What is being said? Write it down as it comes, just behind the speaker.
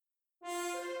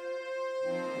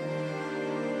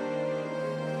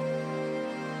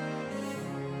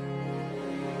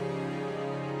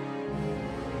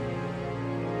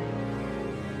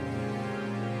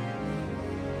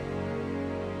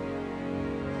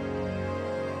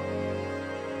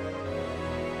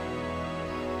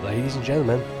Ladies and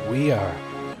gentlemen, we are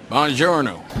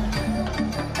Buongiorno.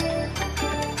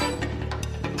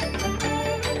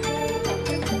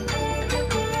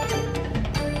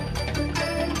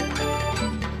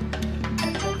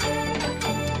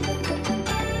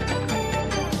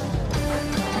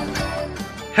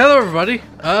 Hello, everybody.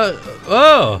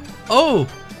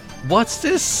 What's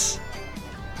this?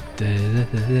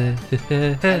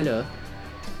 Hello.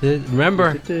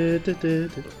 Remember?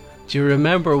 Do you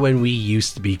remember when we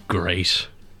used to be great?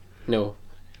 No.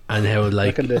 And how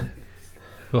like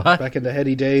back in the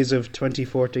heady days of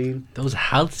 2014. Those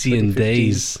halcyon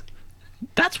days.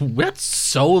 That's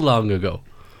so long ago.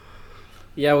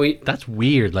 Yeah, That's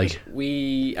weird. Like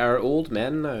we are old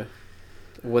men now,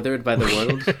 withered by the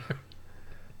world.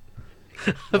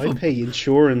 I pay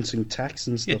insurance and tax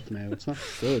and stuff now. It's not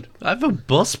good. I have a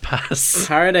bus pass.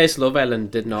 Paradise Love Island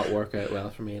did not work out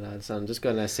well for me, lads. I'm just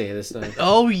gonna say this now.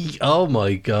 Oh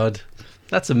my God,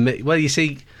 that's well. You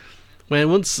see,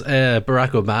 once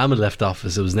Barack Obama left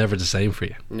office, it was never the same for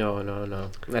you. No.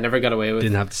 I never got away with.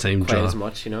 Didn't have the same quite draw. as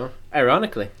much, you know.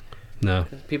 Ironically, no.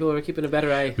 People were keeping a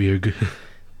better eye. We are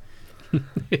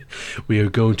we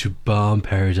are going to bomb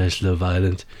Paradise Love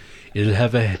Island. It'll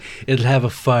have a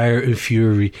fire and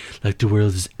fury like the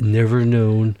world has never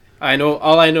known. I know.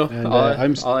 All I know. And,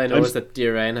 all I know is that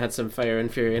dear Ryan had some fire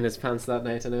and fury in his pants that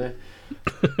night. Anyway.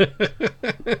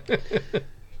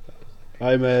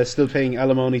 I'm still paying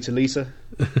alimony to Lisa.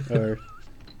 Sorry.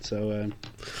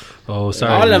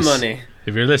 Alimony.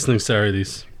 If you're listening, sorry,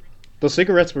 Lisa. Those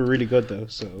cigarettes were really good though.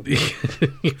 So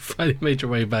You finally made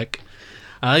your way back.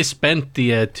 I spent the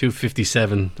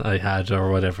 $2.57 I had, or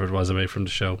whatever it was I made from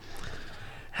the show.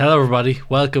 Hello, everybody.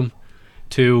 Welcome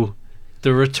to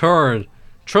the return.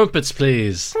 Trumpets,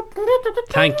 please.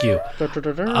 Thank you.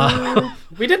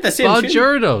 We did the same tune.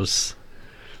 Journos.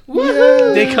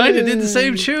 Woohoo! They kind of did the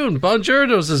same tune.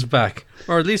 Journos is back,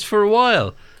 or at least for a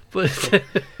while. But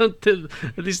until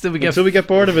we get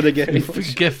bored of it again. We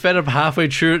get fed up halfway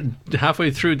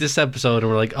through this episode, and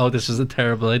we're like, "Oh, this is a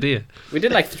terrible idea." We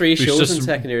did like 3 shows in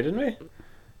second year, didn't we?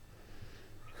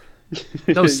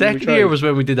 No, second year was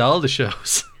when we did all the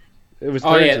shows. It was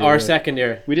our year. second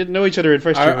year. We didn't know each other in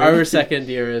first year. Our second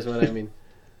year is what I mean.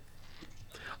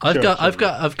 I've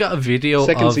got a video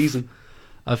second season.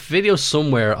 A video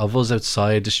somewhere of us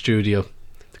outside the studio,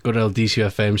 the good old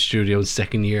DCUfm studio in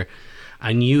second year,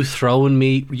 and you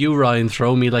Ryan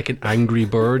throwing me like an angry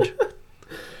bird.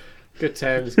 Good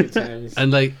times.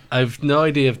 And like, I've no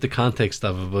idea if the context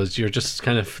of it was you're just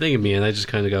kind of flinging me, and I just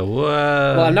kind of go,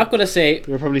 "Whoa." Well, I'm not going to say.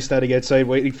 We're probably standing outside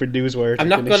waiting for Newswire. I'm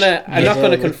not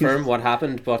gonna confirm what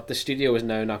happened, but the studio is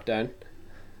now knocked down.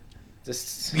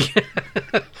 Just.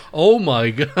 Oh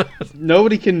my God!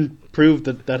 Nobody can prove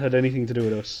that had anything to do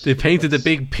with us. They painted a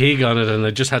big pig on it, and I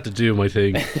just had to do my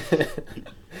thing.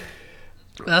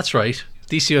 That's right.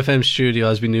 DCUfm studio,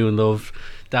 as we knew and loved,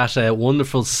 that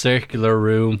wonderful circular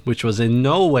room, which was in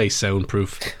no way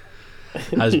soundproof,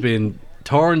 has been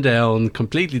torn down,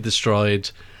 completely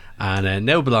destroyed, and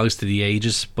now belongs to the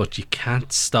ages. But you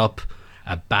can't stop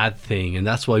a bad thing, and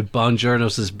that's why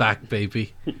Journos is back,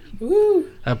 baby. Woo.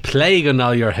 A plague on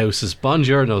all your houses.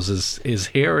 Journos is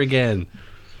here again.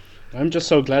 I'm just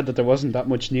so glad that there wasn't that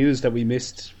much news that we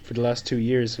missed for the last 2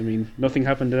 years. I mean, nothing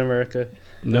happened in America.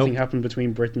 Nothing happened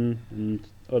between Britain and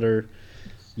other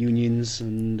unions,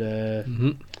 and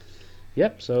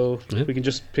so we can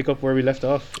just pick up where we left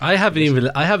off. I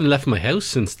haven't left my house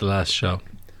since the last show.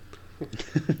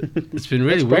 It's been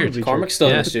really weird. Cormac's still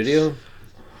in the studio.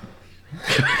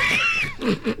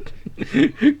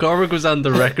 Cormac was on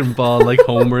the wrecking ball like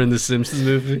Homer in the Simpsons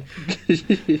movie.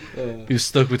 He was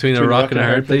stuck between a rock and a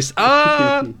hard place.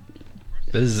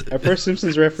 This is our first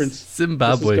Simpsons reference.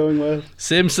 Zimbabwe. This is going well.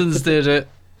 Simpsons did it.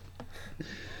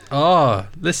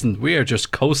 Listen, we are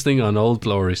just coasting on old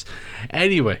glories.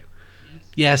 Anyway,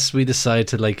 yes, we decided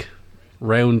to like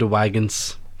round the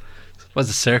wagons. What's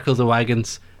the circle the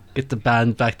wagons? Get the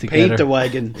band back together. Paint the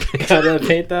wagon. Gotta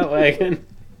paint that wagon.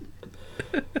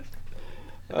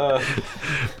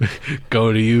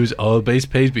 Going to use oil-based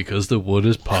paint because the wood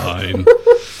is pine.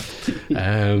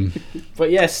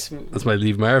 But yes, that's my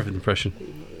Leave Marvin impression.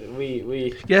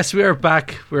 Yes, we are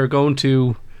back. We're going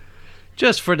to,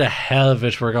 just for the hell of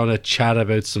it, we're going to chat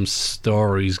about some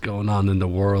stories going on in the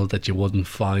world that you wouldn't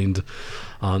find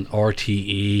on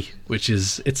RTE, which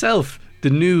is itself the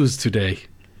news today.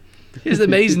 Isn't it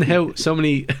amazing how so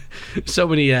many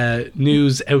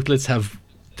news outlets have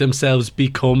themselves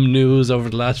become news over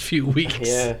the last few weeks?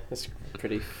 Yeah, that's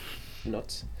pretty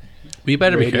nuts. We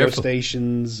better Radio be careful.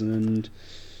 Stations and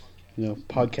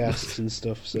podcasts and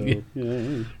stuff. So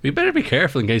we better be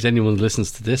careful in case anyone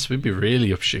listens to this. We'd be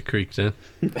really up shit creek then.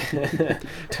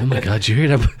 Oh my god, did you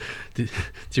hear that? Did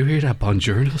you hear that on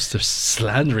Journos? They're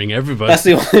slandering everybody. That's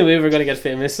the only way we're going to get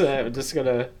famous. I'm just going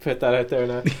to put that out there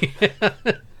now.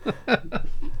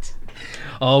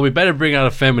 Oh, we better bring out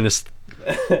a feminist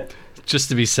just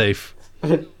to be safe.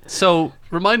 So,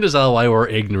 remind us all why we're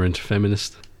ignorant,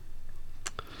 feminist.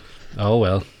 Oh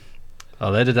well,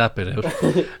 I'll edit that bit out.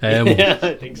 Yeah,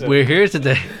 I think so. We're here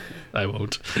today. I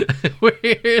won't. We're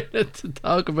here to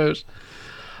talk about.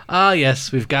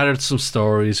 Yes, we've gathered some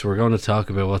stories. We're going to talk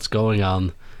about what's going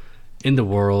on in the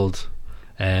world.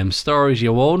 Stories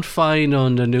you won't find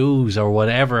on the news or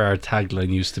whatever our tagline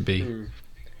used to be.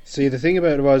 See, the thing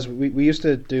about it was we used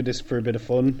to do this for a bit of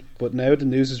fun, but now the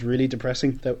news is really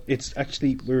depressing. That it's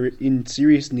actually, we're in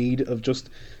serious need of just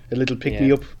a little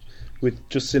pick-me-up with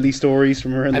just silly stories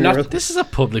from around the world. This is a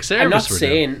public service. I'm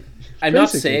not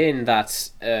saying that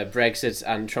Brexit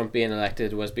and Trump being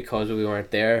elected was because we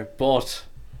weren't there, but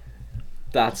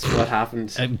that's what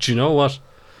happened. Do you know what?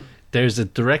 There's a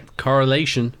direct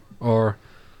correlation, or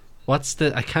what's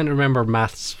the? I can't remember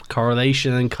maths.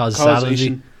 Correlation and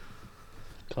causality.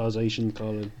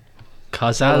 Causality.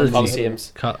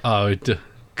 Coliseums.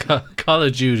 Call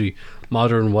of Duty,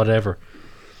 modern whatever.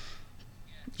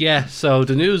 Yeah, so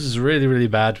the news is really, really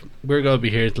bad. We're going to be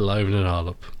here to liven it all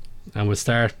up. And we'll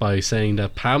start by saying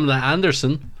that Pamela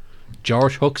Anderson,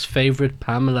 George Hook's favourite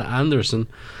Pamela Anderson,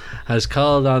 has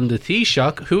called on the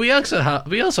Taoiseach, who we also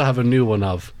have a new one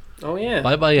of. Oh, yeah.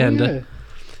 Bye-bye, Enda. Yeah.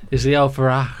 Is the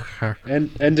Alfaracher.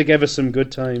 Enda gave us some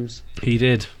good times. He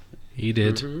did.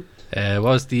 Mm-hmm.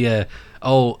 Was the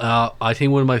I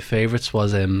think one of my favourites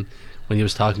was when he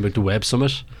was talking about the Web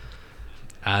Summit,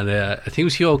 and I think it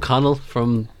was Hugh O'Connell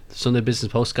from Sunday Business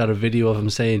Post got a video of him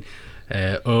saying,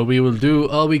 we will do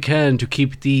all we can to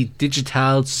keep the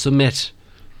digital summit.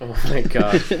 Oh my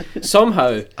god.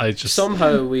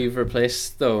 Somehow we've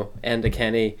replaced though Enda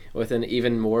Kenny with an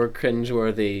even more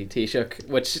cringeworthy Taoiseach,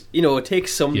 which it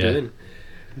takes some doing.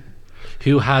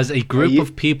 Who has a group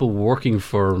of people working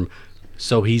for him,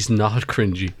 so he's not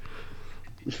cringy.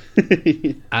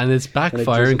 And it's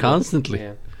backfiring constantly.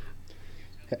 Yeah.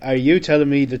 Are you telling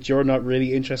me that you're not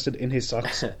really interested in his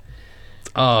socks?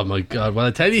 Oh my god. Well,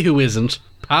 I tell you who isn't.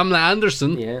 Pamela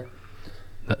Anderson. Yeah.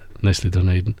 Nicely done,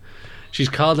 Aidan. She's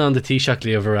called on the Taoiseach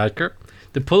Leo Varadkar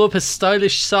to pull up his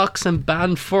stylish socks and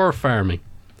ban fur farming.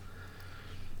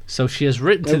 So she has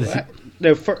written to the...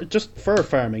 just fur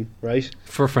farming, right?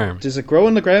 Fur farming. Does it grow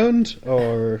on the ground,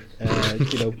 or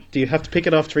do you have to pick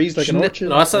it off trees like an orchard?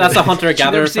 No, that's a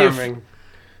hunter-gatherer farming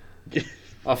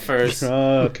of furs.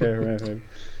 Oh, okay, right. Do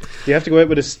you have to go out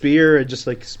with a spear and just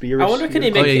spear it? I wonder, can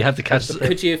you make you have to catch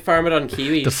could you farm it on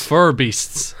kiwis? The fur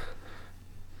beasts.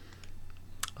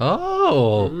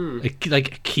 Oh,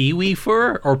 like a kiwi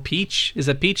fur or peach? Is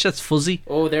it peach that's fuzzy?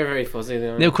 Oh, they're very fuzzy.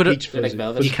 Now, like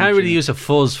velvet. You can't really use a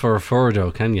fuzz for a fur,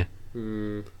 though, can you?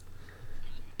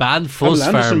 Ban fuzz Pamela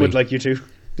farming. Anderson would like you to.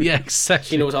 Yeah, exactly.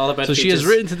 She knows all about. So peaches. she has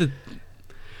written to the.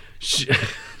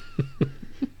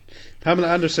 Pamela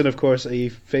Anderson, of course, a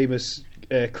famous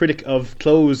critic of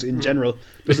clothes in general,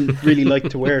 doesn't really like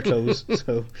to wear clothes.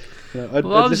 So I'd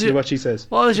listen to what she says.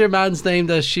 What was your man's name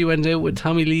that she went out with?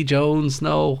 Tommy Lee Jones?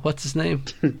 No, what's his name?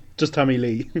 Just Tommy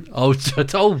Lee. Oh,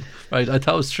 right. I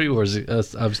thought it was 3 words.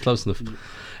 I was close enough.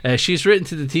 She's written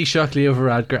to the Taoiseach Leo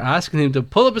Varadkar asking him to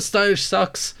pull up his stylish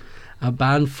socks and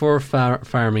ban fur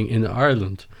farming in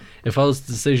Ireland. It follows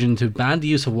the decision to ban the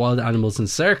use of wild animals in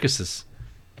circuses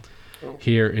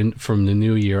here from the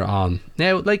new year on.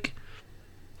 Now,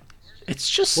 it's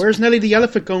just... Where's Nelly the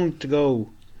elephant going to go?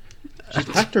 She's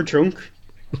packed her trunk.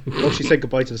 Oh, she said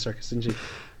goodbye to the circus, didn't she?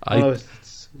 It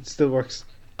still works.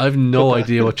 I have no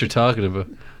idea what you're talking about.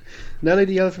 Nelly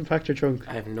the elephant packed her trunk.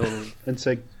 I have no... And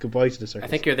said goodbye to the circus. I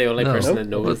think you're the only person that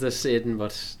knows this, Aidan,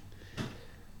 but...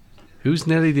 Who's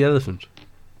Nelly the elephant?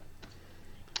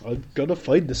 I'm gonna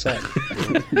find the song.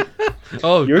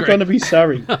 Oh, you're gonna be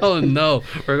sorry. Oh no,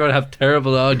 we're gonna have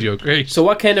terrible audio. Great. So,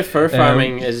 what kind of fur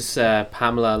farming is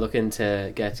Pamela looking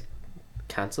to get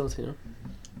cancelled?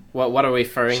 What are we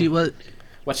referring?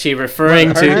 What's she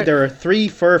referring to? There are 3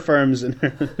 fur farms in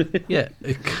her. Yeah.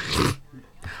 There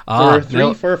are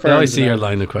 3 fur farms. Now I see your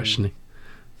line of questioning.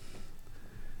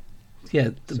 Yeah.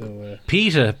 So,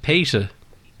 PETA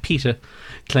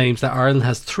claims that Ireland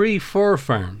has 3 fur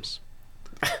farms.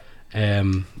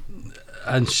 And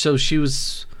so she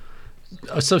said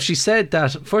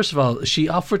that, first of all, she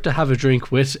offered to have a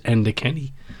drink with Enda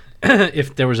Kenny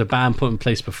if there was a ban put in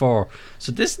place before.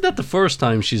 So this is not the first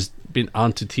time she's been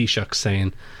on to Taoiseach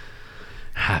saying,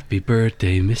 Happy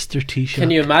birthday, Mr. Taoiseach.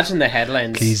 Can you imagine the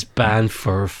headlines? He's banned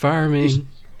for farming.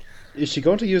 Is she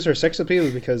going to use her sex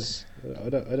appeal? Because I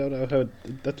don't know how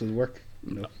that will work.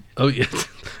 You know. Oh yeah,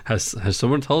 has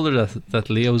someone told her that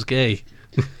Leo's gay?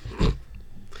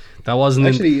 That wasn't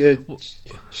actually.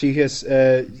 She has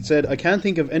said, "I can't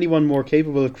think of anyone more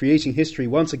capable of creating history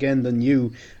once again than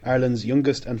you, Ireland's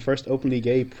youngest and first openly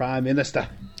gay Prime Minister."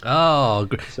 Oh,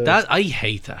 so, that I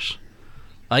hate that.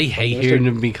 I hate hearing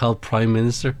him be called Prime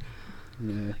Minister.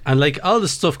 Yeah. And like all the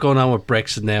stuff going on with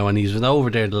Brexit now, and he's been over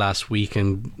there the last week,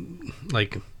 and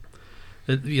like,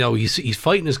 you know, he's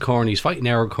fighting his corner, he's fighting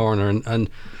our corner, and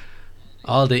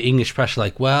all the English press are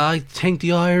like, well, I think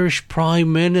the Irish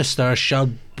Prime Minister shall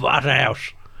butt out.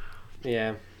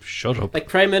 Yeah. Shut up. Like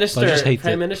Prime Minister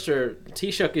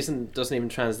Taoiseach doesn't even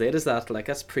translate as that. Like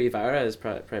that's Pre-Vara as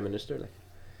Prime Minister. Like.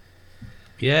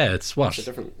 Yeah, it's what? It's a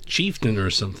different chieftain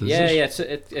or something. Yeah,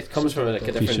 it comes from like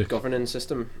a different governing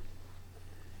system.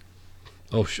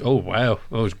 Oh wow!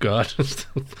 Oh God!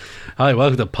 Hi,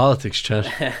 welcome to politics chat.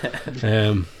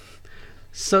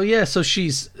 So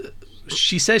she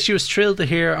says she was thrilled to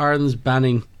hear Ireland's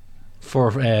banning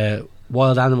for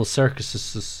wild animal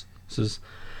circuses,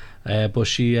 but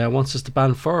she wants us to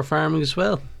ban fur farming as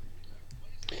well.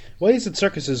 Why is it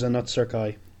circuses and not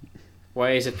circi?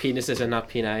 Why is it penises and not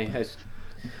peni?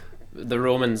 The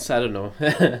Romans, I don't know.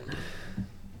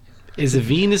 Is it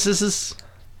Venuses?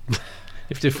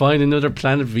 If they find another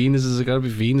planet Venus, is it got to be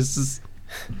Venuses?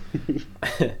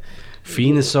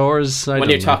 Venusaurs? When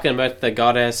you're talking about the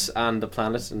goddess and the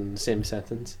planet in the same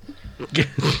sentence.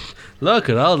 Look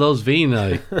at all those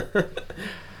Veni.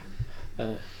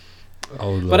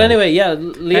 But anyway, yeah,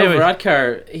 Leo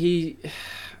Varadkar, he...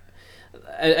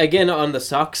 Again, on the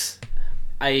socks,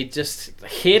 I just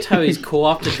hate how he's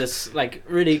co-opted this like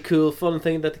really cool, fun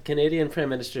thing that the Canadian Prime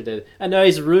Minister did, and now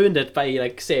he's ruined it by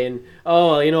like saying,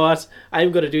 "Oh, you know what?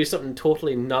 I'm going to do something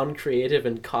totally non-creative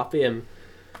and copy him."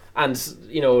 And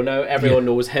you know now everyone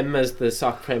knows him as the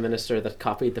sock Prime Minister that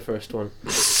copied the first one.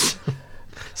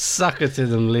 Suck it to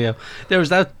them, Leo. There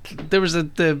was apparently there was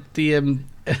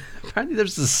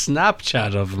a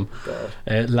Snapchat of him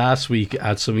last week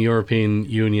at some European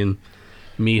Union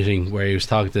meeting where he was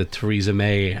talking to Theresa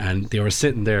May, and they were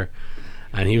sitting there,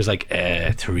 and he was like,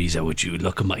 Theresa, would you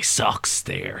look at my socks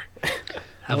there?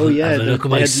 Have a look at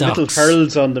my socks. Little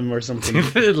curls on them or something.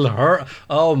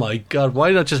 Oh my God, why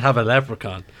not just have a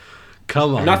leprechaun?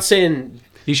 Come on. I'm not saying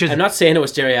it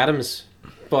was Jerry Adams,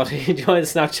 but he joined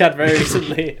Snapchat very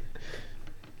recently.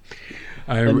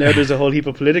 And now there's a whole heap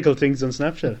of political things on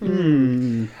Snapchat.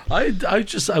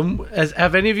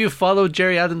 Have any of you followed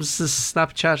Jerry Adams'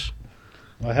 Snapchat?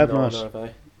 I have not.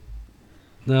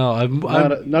 No, I'm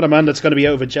not a man that's going to be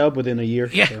out of a job within a year.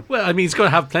 Yeah, so. Well, I mean, he's going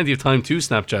to have plenty of time to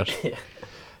Snapchat.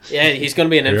 Yeah, he's going to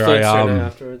be an influencer now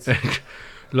afterwards.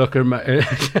 Look at my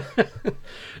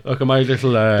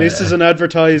little. This is an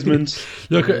advertisement.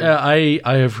 Look, I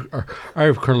have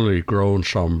currently grown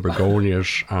some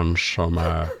begonias and some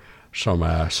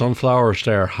sunflowers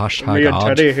there. Hashtag me and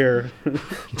Teddy here.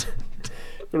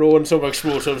 Growing some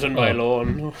explosives in my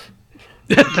lawn.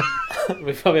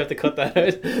 We probably have to cut that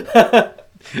out.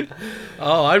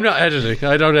 Oh, I'm not editing.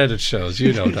 I don't edit shows.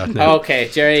 You know that now. Okay,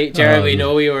 Jerry, we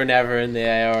know you were never in the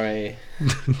IRA.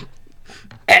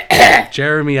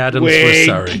 Jeremy Adams was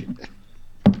sorry.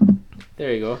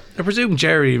 There you go. I presume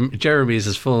Jeremy is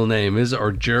his full name, is it?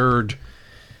 Or Jared?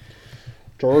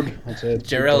 I'd say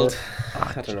Gerald.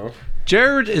 I don't know.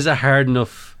 Jared is a hard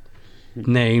enough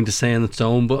name to say on its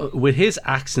own, but with his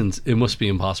accent, it must be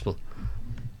impossible.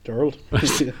 Gerald.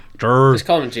 Just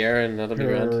call him Jared and that'll be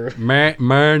grand.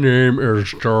 My name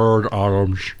is Jared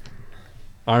Adams.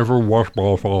 I'm from West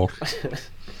Belfast.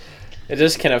 It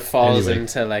just kind of falls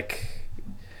into like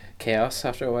chaos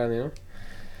after a while, you know?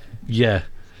 Yeah.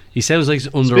 He sounds like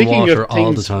he's underwater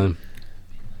all the time.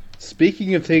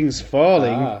 Speaking of things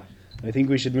falling, I think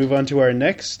we should move on to our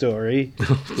next story,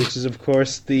 which is of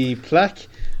course the plaque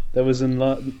that was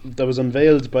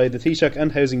unveiled by the Taoiseach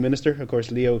and Housing Minister, of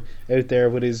course Leo out there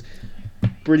with his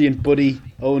brilliant buddy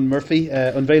Owen Murphy,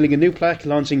 unveiling a new plaque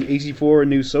launching 84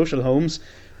 new social homes,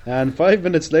 and 5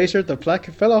 minutes later the plaque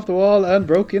fell off the wall and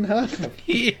broke in half.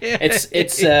 Yeah. It's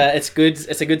good.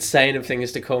 It's a good sign of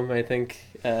things to come, I think.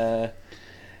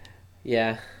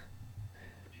 Yeah.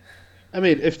 I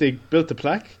mean, if they built the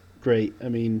plaque, great. I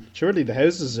mean, surely the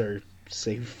houses are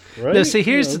safe, right? No, see,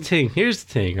 here's the thing,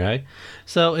 right?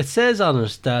 So it says on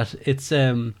it that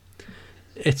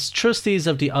it's trustees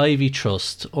of the Ivy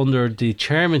Trust under the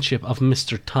chairmanship of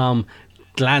Mr. Tom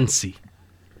Clancy.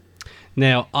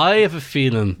 Now, I have a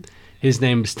feeling his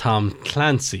name is Tom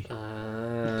Clancy.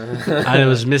 and it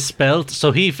was misspelled.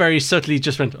 So he very subtly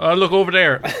just went, "Oh, look over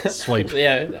there." Swipe.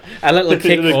 Yeah, a little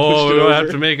kick. Oh, we're gonna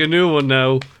have to make a new one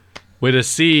now with a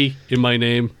C in my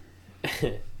name.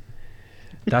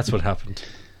 That's what happened.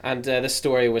 And this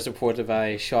story was reported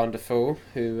by Sean Defoe,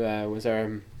 who was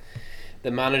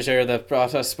the manager that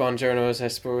brought us on Journos, I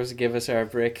suppose, to give us our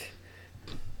break.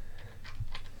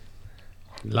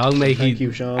 Long may Thank he,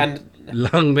 you, Sean. And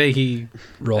long may he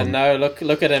run. And now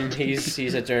look at him.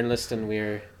 He's a journalist, and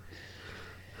we're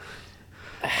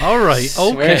all right.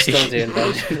 Okay. We're still doing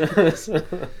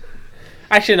that.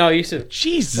 Actually, no, you should.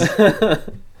 Jesus.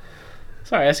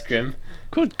 Sorry, that's grim.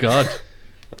 Good God.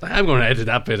 I'm going to edit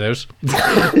that bit out.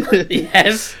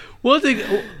 Yes. One thing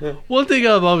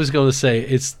I'm always going to say,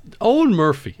 it's Owen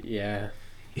Murphy. Yeah.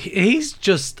 He's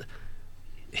just,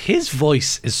 his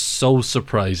voice is so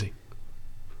surprising.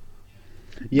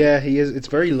 Yeah, he is. It's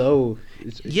very low.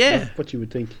 It's Yeah. not what you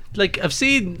would think. I've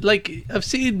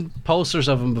seen posters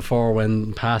of him before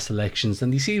when past elections,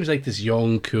 and he seems like this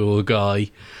young, cool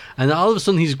guy, and all of a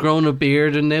sudden he's grown a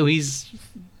beard, and now he's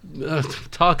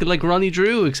talking like Ronnie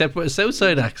Drew, except with a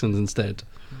Southside accent instead.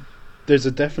 There's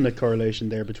a definite correlation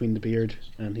there between the beard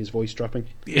and his voice dropping.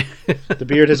 Yeah. The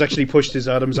beard has actually pushed his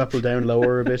Adam's apple down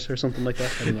lower a bit or something like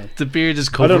that. I don't know. The beard is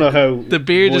covering. I don't know how the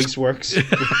beard voice works.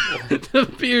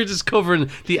 The beard is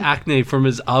covering the acne from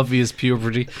his obvious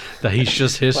puberty that he's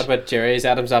just hit. What about Jerry's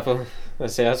Adam's apple? I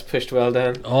say that's pushed well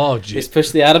down. Oh, gee. He's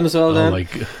pushed the Adam's well down. Oh my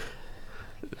God.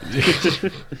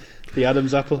 The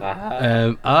Adam's apple.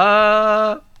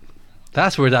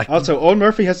 That's where that. Also, Owen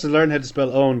Murphy has to learn how to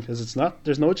spell Owen because it's not.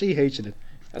 There's no GH in it.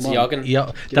 That's Yoggin.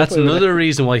 Yeah, that's another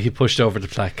reason why he pushed over the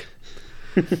plaque.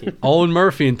 Owen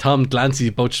Murphy and Tom Glancy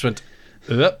both just went.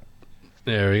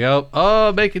 There we go.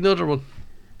 Oh, make another one.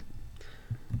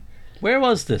 Where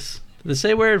was this? Did they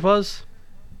say where it was?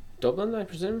 Dublin, I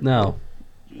presume. No,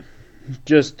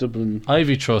 Just Dublin.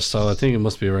 Ivy Trust. So I think it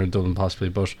must be around Dublin, possibly.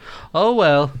 But oh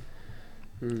well.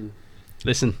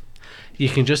 Listen, you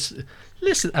can just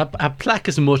listen. A plaque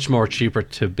is much more cheaper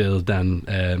to build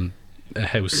than a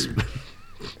house.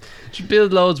 You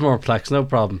build loads more plaques, no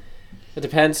problem. It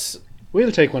depends.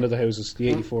 We'll take one of the houses, the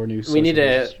 84 new. We need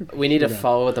to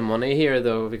follow the money here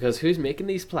though, because who's making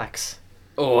these plaques?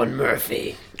 Owen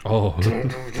Murphy. Oh,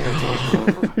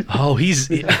 he's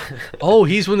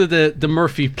one of the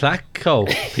Murphy plaque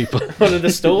people. One of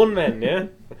the stone men, yeah.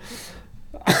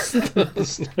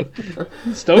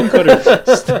 Stone cutters.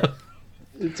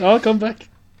 It's all come back.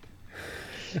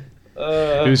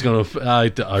 Who's gonna?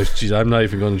 Geez, I'm not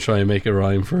even going to try and make a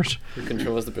rhyme for it. Who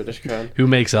controls the British crown? Who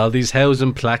makes all these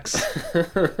housing plaques?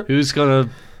 Who's gonna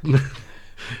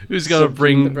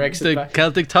bring the back.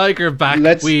 Celtic Tiger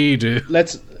back? We do.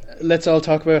 Let's all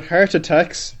talk about heart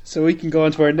attacks, so we can go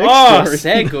on to our next story.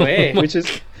 Segue. Which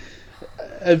is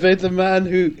about the man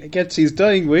who gets his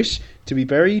dying wish to be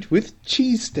buried with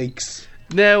cheesesteaks.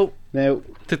 Now,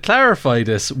 to clarify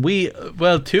this, two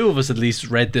of us at least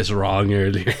read this wrong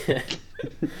earlier.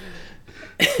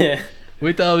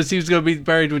 We thought he was going to be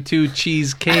buried with 2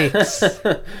 cheesecakes.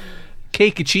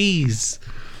 Cake of cheese.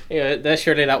 Yeah,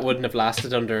 surely that wouldn't have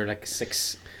lasted under like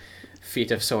 6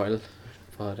 feet of soil.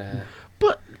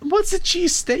 But what's a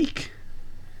cheesesteak?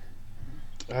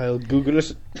 I'll Google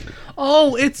it.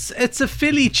 Oh, it's a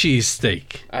Philly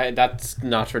cheesesteak. That's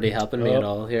not really helping me at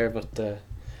all here, but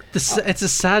it's a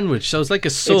sandwich, so it's like a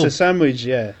sub. It's a sandwich,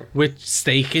 yeah, with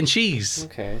steak and cheese.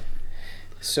 Okay.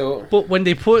 So, but when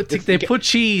they put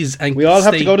cheese and we all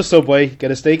have steak, to go to Subway,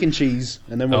 get a steak and cheese,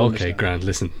 and then we'll understand. Grand.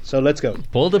 Listen. So let's go.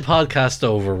 Pull the podcast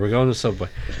over. We're going to Subway.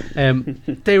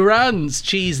 They ran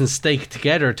cheese and steak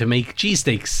together to make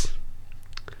cheesesteaks,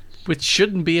 which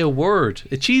shouldn't be a word.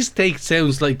 A cheesesteak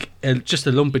sounds like just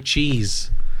a lump of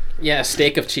cheese. Yeah, a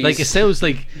steak of cheese. Like it sounds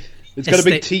like. It's got a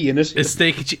big T in it. A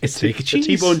steak of cheese. A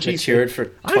T-bone cheese. Cheered for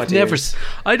 20 years.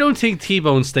 I don't think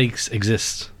T-bone steaks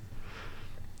exist.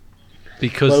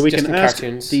 Because we can ask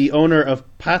the owner of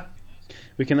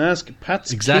We can ask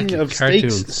Pat's King of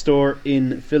Steaks store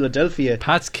in Philadelphia.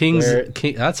 Pat's King.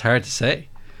 That's hard to say.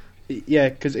 Yeah,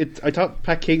 because I thought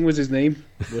Pat King was his name,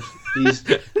 but he's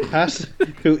Pat,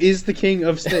 who is the King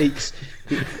of Steaks.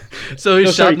 So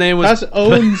his shop name was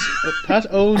Pat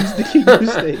owns the King of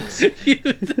Steaks.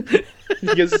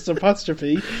 Because it's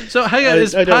apostrophe. So hang on,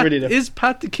 is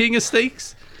Pat the King of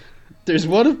Steaks? There's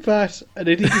one of Pat, and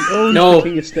I think he owns the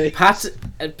King of Steaks. Pat,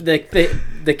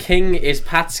 the king is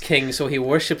Pat's king, so he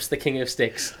worships the King of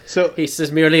Steaks. So he's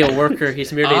just merely a worker.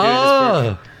 He's merely doing his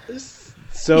work.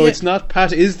 So it's not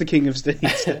Pat is the King of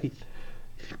Steaks,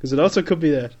 because it also could be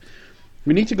that.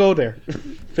 We need to go there,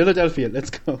 Philadelphia.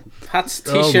 Let's go. Pat's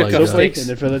T-shirt of steaks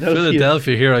in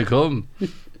Philadelphia. Here I come.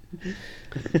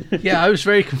 Yeah, I was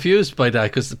very confused by that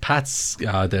because the Pat's.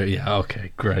 There. Yeah,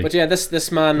 okay, great. But yeah,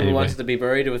 this man who wanted to be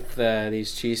buried with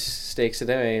these cheesesteaks a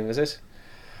day, was it?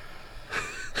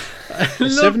 A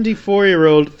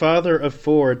 74-year-old father of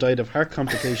 4 died of heart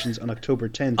complications on October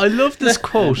 10th. I love this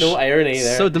quote. No irony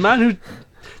there. So the man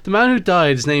who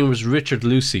died, his name was Richard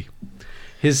Lucy.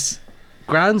 His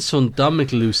grandson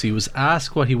Dominic Lucy was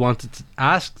asked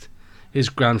his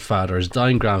grandfather, his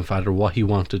dying grandfather, what he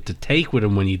wanted to take with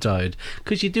him when he died,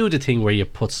 because you do the thing where you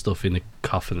put stuff in a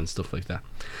coffin and stuff like that.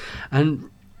 And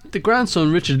the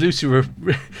grandson Richard Lucy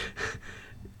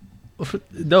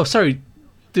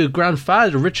the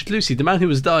grandfather, Richard Lucy, the man who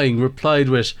was dying, replied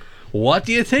with, "What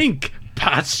do you think?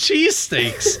 Pat's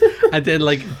Cheesesteaks." And then,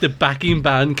 like, the backing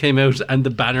band came out and the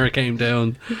banner came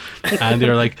down. And they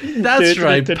were like, "That's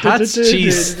right, Pat's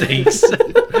Cheesesteaks."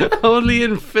 Only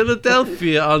in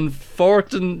Philadelphia on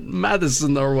 4th and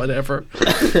Madison or whatever.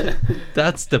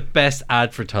 That's the best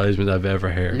advertisement I've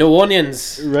ever heard. No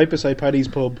onions. Right beside Paddy's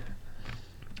pub.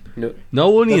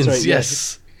 No onions, right,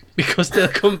 yes. Because they'll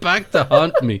come back to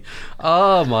haunt me.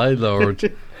 Oh my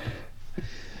lord.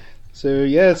 So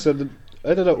yeah,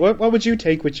 I don't know. What would you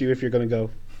take with you if you're going to go?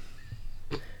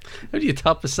 How do you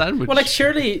top a sandwich? Well, like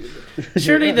surely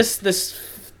this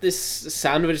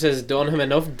sandwich has done him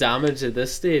enough damage at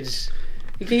this stage.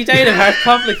 He died of heart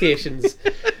complications.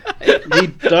 He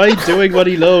died doing what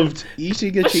he loved,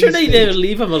 eating a cheesesteak. Surely they'll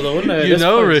leave him alone now. You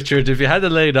know, point. Richard, if you had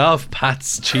laid off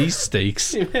Pat's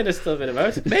Cheesesteaks, you might have still been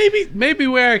about it. Maybe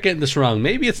we are getting this wrong.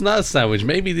 Maybe it's not a sandwich.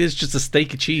 Maybe it is just a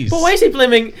steak of cheese. But why is he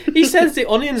blaming? He says the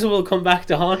onions will come back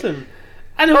to haunt him,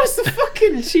 and it was the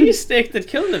fucking cheesesteak that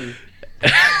killed him.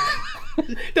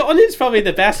 The onion's probably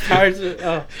the best part.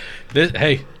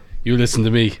 Hey, you listen to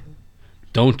me.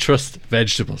 Don't trust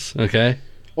vegetables, okay?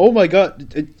 Oh my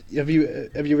god! Have you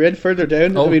read further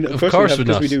down? Oh, I mean, of course we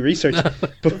because we do research.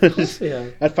 But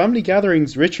at family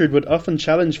gatherings, Richard would often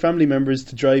challenge family members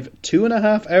to drive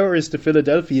 2.5 hours to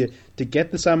Philadelphia to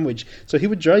get the sandwich. So he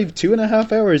would drive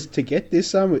 2.5 hours to get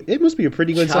this sandwich. It must be a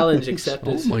pretty good challenge sandwich.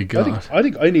 accepted. Oh my god! I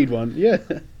think I need one. Yeah.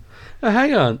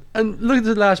 Hang on, and look at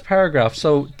the last paragraph.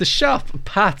 So the shop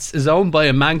Pat's is owned by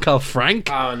a man called Frank.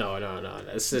 Oh no!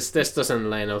 This doesn't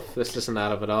line up. This doesn't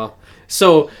add up at all.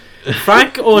 So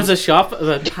Frank owns a shop of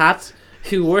a Pat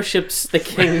who worships the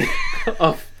king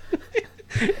of.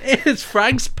 It's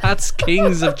Frank's Pat's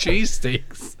Kings of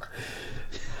Cheesesteaks.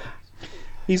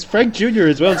 He's Frank Jr.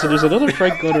 as well, so there's another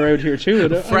Frank going around here too. I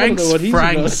don't know what he's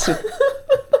about.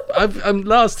 I'm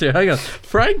lost here. Hang on.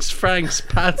 Frank's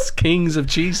Pat's Kings of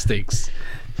Cheesesteaks.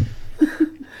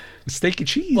 Steak and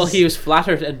cheese. Well, he was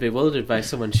flattered and bewildered by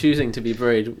someone choosing to be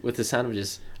buried with the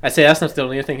sandwiches. I'd say that's not the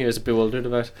only thing he was bewildered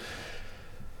about.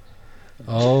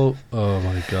 Oh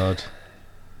my god.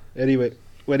 Anyway,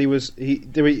 when he was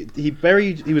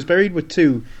buried with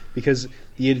 2 because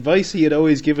the advice he had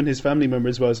always given his family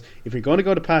members was, if you're going to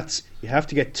go to Pat's, you have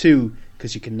to get 2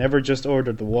 because you can never just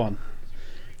order the 1.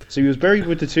 So he was buried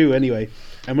with the 2 anyway.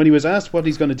 And when he was asked what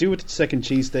he's going to do with the second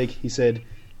cheesesteak, he said,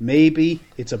 maybe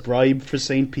it's a bribe for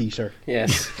St. Peter.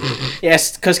 Yes.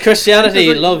 Yes, because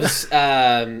Christianity loves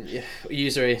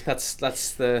usury. That's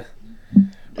the...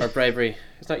 Or bribery.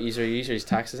 It's not usury. Usury is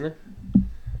tax, isn't it?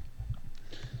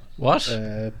 What?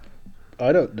 I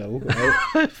don't know.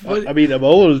 I mean, I'm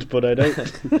old, but I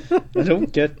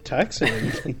don't get tax or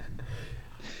anything.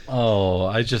 Oh,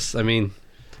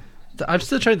 I'm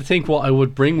still trying to think what I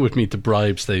would bring with me to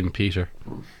bribe St. Peter.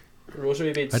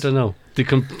 Rosary beads. I don't know. The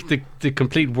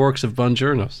complete works of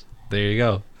Journos. There you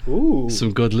go. Ooh,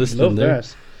 some good listening there.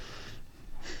 That.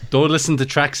 Don't listen to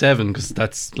track 7 because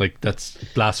that's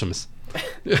blasphemous.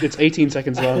 It's 18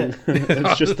 seconds long.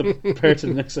 It's just the part of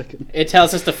the next second. It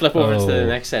tells us to flip over to the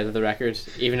next side of the record,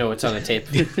 even though it's on a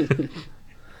tape. Even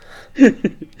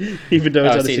though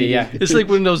it's on a CD. Yeah. It's like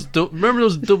when remember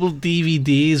those double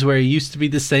DVDs where it used to be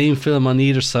the same film on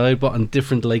either side but on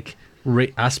different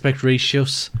aspect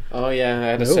ratios. Oh yeah, I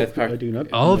had a South Park. I do not.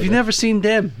 Oh, have you never seen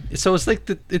them? So it's like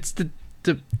the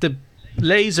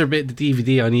laser bit, the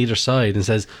DVD on either side, and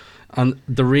says on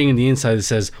the ring on the inside it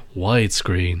says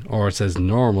widescreen or it says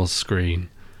normal screen,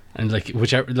 and like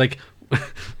whichever like.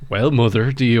 Well,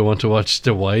 mother, do you want to watch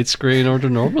the widescreen or the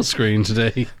normal screen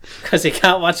today? Because you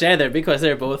can't watch either because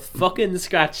they're both fucking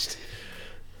scratched.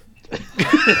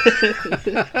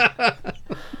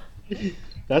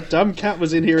 That damn cat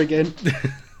was in here again.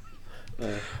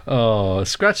 Oh,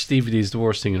 scratched DVD is the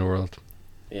worst thing in the world.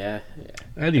 Yeah.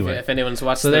 Anyway, if anyone's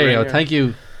watched so there you go. Thank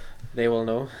you. They will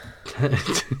know.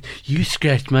 You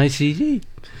scratched my CD.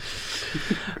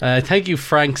 Thank you,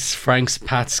 Frank's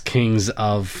Pat's Kings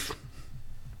of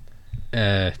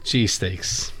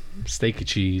cheesesteaks. steak of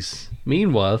cheese.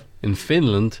 Meanwhile, in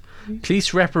Finland,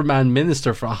 police reprimand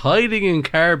minister for hiding in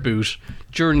car boot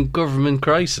during government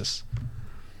crisis.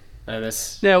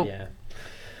 Now,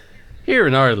 here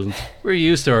in Ireland, we're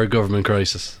used to our government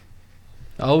crisis.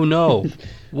 Oh no,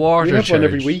 water we have charge. one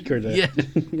every week or that. Yeah,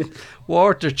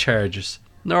 water charges.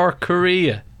 North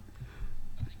Korea,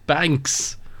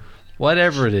 banks,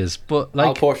 whatever it is. But like,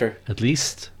 Al Porter, at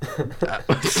least.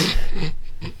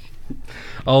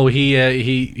 Oh, he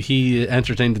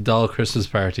entertained the doll Christmas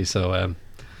party, so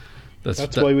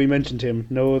that's why we mentioned him.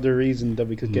 No other reason that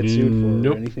we could get sued for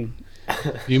or anything.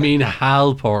 You mean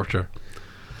Hal Porter?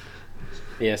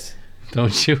 Yes.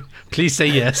 Don't you? Please say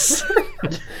yes.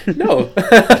 No.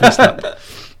 Please stop.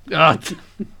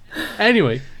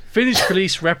 Anyway, Finnish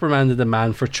police reprimanded the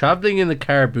man for travelling in the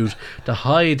car boot to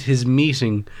hide his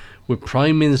meeting with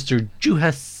Prime Minister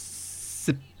Juha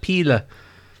Sipilä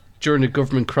during the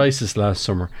government crisis last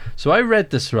summer. So I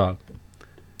read this wrong.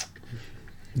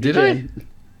 Did I?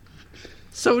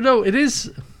 So no, it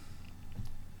is.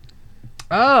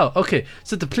 Oh, okay.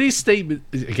 So the police statement,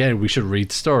 again, we should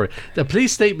read the story. The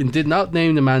police statement did not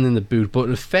name the man in the boot, but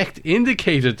in effect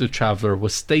indicated the traveller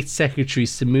was State Secretary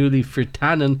Samuli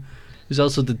Virtanen, who's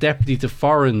also the deputy to the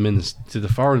foreign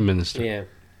minister. Yeah.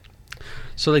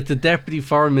 So like the deputy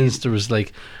foreign minister was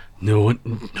like, no one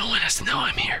has to know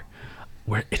I'm here.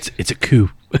 It's a coup.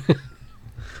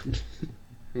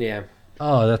 Yeah.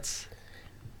 Oh, that's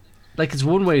like, it's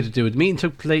one way to do it. The meeting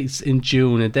took place in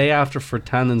June, a day after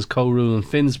Virtanen's co-ruling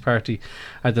Finns party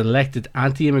had elected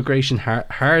anti-immigration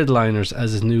hardliners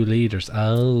as his new leaders.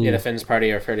 Oh, yeah, the Finns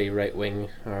party are fairly right wing.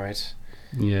 All right.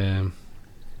 Yeah.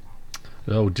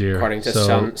 Oh dear. According to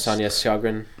Sonja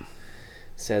Sjogren,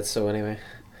 said so anyway.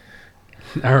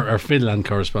 Our Finland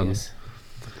correspondent.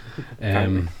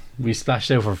 Yes. We splashed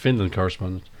out for Finland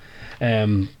correspondent.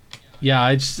 Yeah,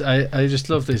 I just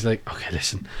love this. Like, okay,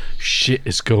 listen, shit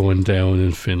is going down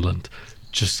in Finland.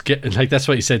 Just get, like, that's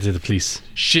what he said to the police.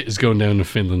 Shit is going down in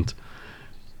Finland.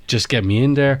 Just get me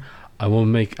in there. I'll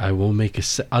get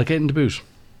in the boot.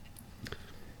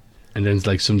 And then it's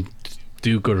like some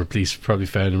do-gooder police probably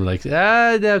found him. Like,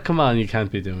 no, come on, you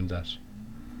can't be doing that.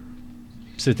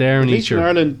 Sit there and eat your. In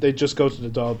Ireland, they just go to the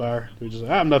Dáil bar. They're just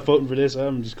like, I'm not voting for this.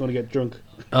 I'm just going to get drunk.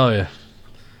 Oh yeah.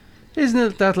 Isn't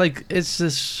it that, like, it's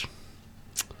this?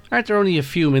 Aren't there only a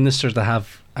few ministers that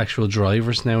have actual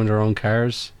drivers now in their own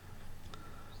cars?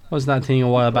 Wasn't that thing a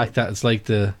while back that it's like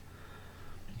the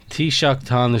Taoiseach,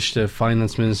 Tánaiste, the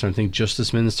finance minister, and I think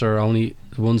justice minister are only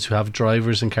the ones who have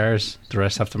drivers in cars. The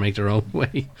rest have to make their own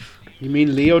way. You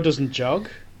mean Leo doesn't jog?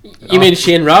 You mean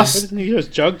Shane Ross? Why doesn't he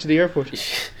just jog to the airport?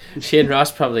 Shane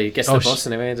Ross probably gets the bus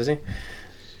anyway, does he?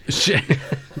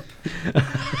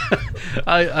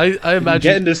 I imagine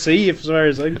getting to see, as far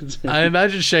as I'm concerned. I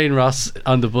imagine Shane Ross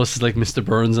on the bus is like Mr.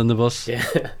 Burns on the bus. Yeah.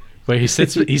 Where he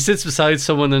sits beside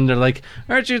someone and they're like,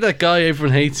 aren't you that guy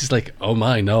everyone hates? He's like, oh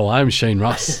my, no, I'm Shane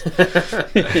Ross.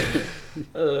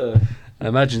 I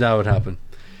imagine that would happen.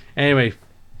 Anyway,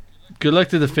 good luck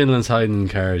to the Finland's hiding in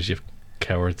cars, you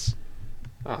cowards.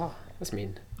 Oh, that's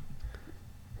mean.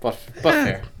 But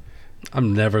fair.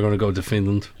 I'm never going to go to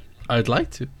Finland. I'd like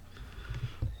to.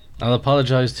 I'll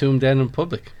apologise to him then in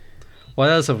public. What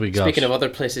else have we got? Speaking of other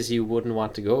places you wouldn't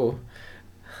want to go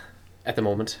at the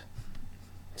moment,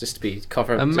 just to be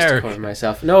cover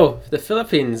myself. No, the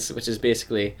Philippines, which is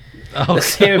basically the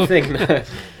same thing now.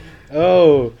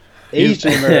 Oh,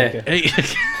 Asian America. I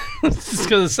was just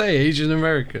going to say Asian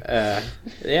America.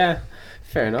 Yeah,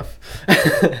 fair enough.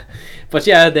 But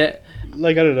yeah,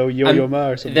 like, I don't know, Yo-Yo Ma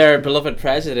or something. Their beloved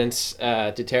president,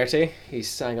 Duterte, he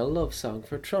sang a love song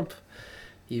for Trump.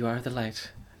 You are the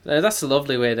light. That's a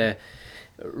lovely way to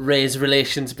raise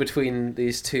relations between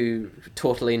these two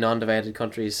totally non-divided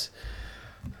countries.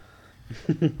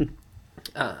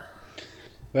 Well,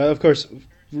 of course,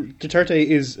 Duterte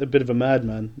is a bit of a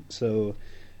madman, so...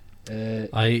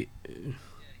 he's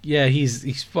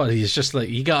just like,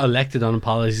 he got elected on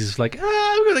policies like,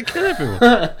 I'm going to kill everyone.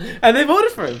 And they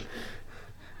voted for him.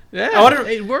 Yeah,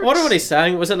 it works. I wonder what he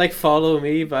sang. Was it like Follow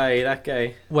Me by that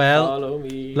guy? Well, Follow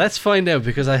Me. Let's find out,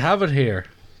 because I have it here.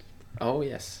 Oh,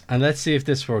 yes. And let's see if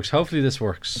this works. Hopefully this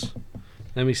works.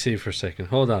 Let me see for a second.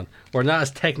 Hold on. We're not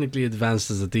as technically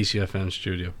advanced as the DCUfm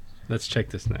studio. Let's check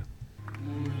this now.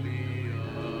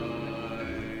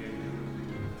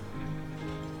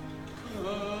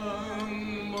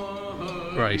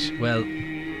 Right, well,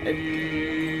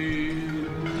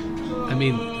 I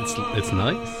mean, it's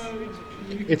nice.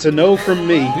 It's a no from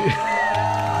me.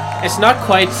 It's not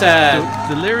quite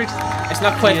the lyrics. It's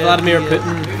not quite Vladimir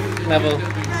Putin level.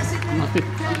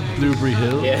 Blueberry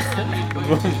Hill. Yeah.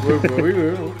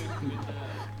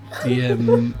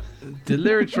 the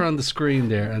lyrics were on the screen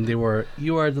there, and they were,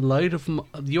 "You are the light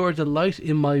you are the light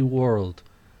in my world.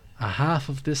 A half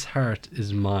of this heart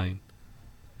is mine."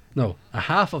 No, a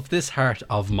half of this heart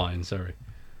of mine. Sorry.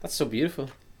 That's so beautiful.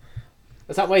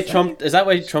 Is that why Trump? Is that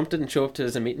why Trump didn't show up to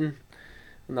his meeting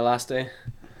on the last day?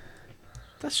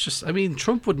 That's just. I mean,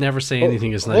 Trump would never say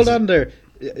anything as nice. Hold on there.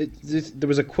 There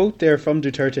was a quote there from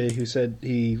Duterte who said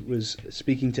he was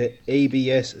speaking to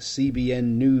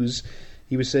ABS-CBN News.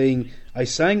 He was saying, "I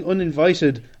sang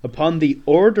uninvited upon the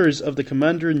orders of the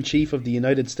Commander-in-Chief of the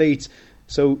United States."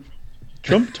 So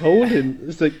Trump told him,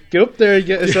 it's like, get up there and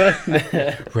get a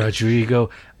sign. Rodrigo,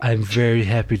 I'm very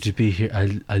happy to be here.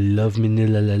 I love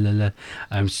Manila, la la la.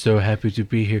 I'm so happy to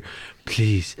be here.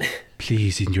 Please,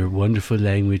 in your wonderful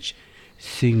language,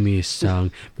 sing me a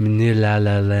song. Manila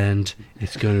la land.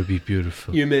 It's going to be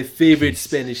beautiful. You're my favorite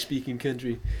Spanish-speaking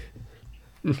country.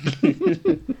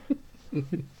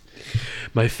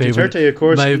 My favorite, Duterte, of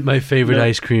course, my favorite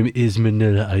ice cream is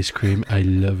Manila ice cream. I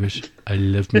love it. I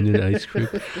love Manila ice cream.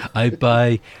 I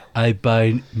buy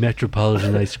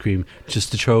Metropolitan ice cream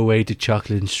just to throw away the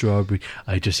chocolate and strawberry.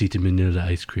 I just eat the Manila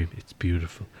ice cream. It's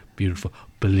beautiful, beautiful.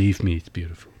 Believe me, it's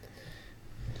beautiful.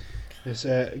 Yes,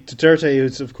 Duterte,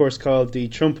 who's of course called the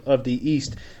Trump of the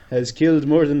East, has killed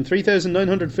more than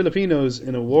 3,900 Filipinos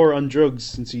in a war on drugs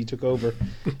since he took over.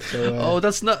 So,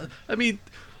 that's not. I mean.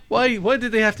 Why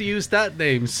did they have to use that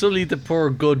name? Sully the Poor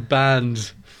Good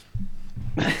Band.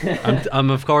 I'm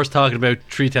of course talking about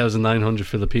 3,900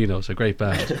 Filipinos, a great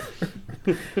band.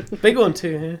 Big one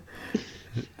too,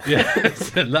 yeah.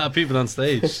 It's a lot of people on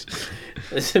stage.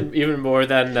 It's even more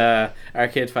than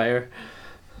Arcade Fire.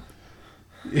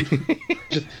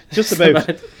 just about.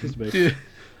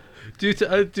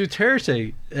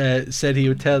 Duterte said he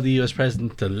would tell the US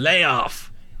president to lay off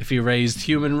if he raised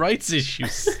human rights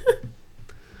issues.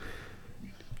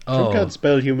 Trump can't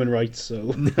spell human rights, so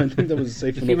I think that was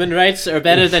safe enough. Human rights are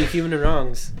better than human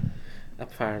wrongs,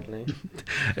 apparently.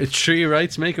 3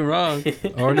 rights make a wrong.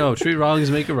 Or no, 3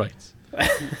 wrongs make a right.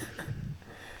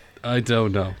 I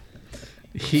don't know.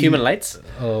 Human lights?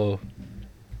 Oh.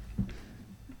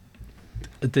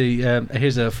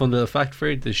 Here's a fun little fact for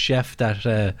you. The chef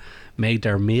that made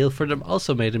their meal for them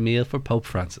also made a meal for Pope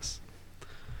Francis.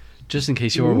 Just in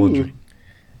case you were wondering.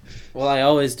 Well, I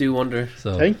always do wonder.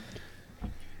 So.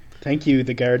 Thank you,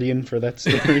 The Guardian, for that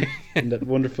story and that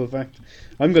wonderful fact.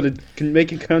 I'm going to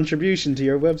make a contribution to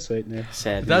your website now.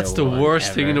 That's the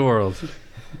worst thing in the world.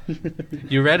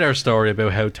 You read our story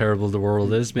about how terrible the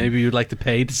world is. Maybe you'd like to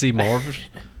pay to see more of it.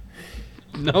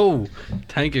 No.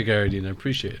 Thank you, Guardian. I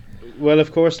appreciate it. Well,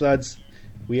 of course, lads,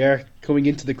 we are coming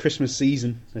into the Christmas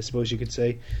season, I suppose you could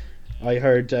say. I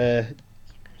heard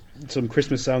some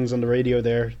Christmas songs on the radio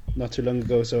there not too long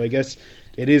ago, so I guess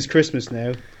it is Christmas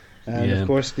now. And of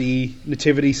course the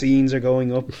nativity scenes are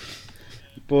going up.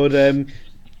 But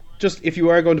just if you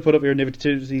are going to put up your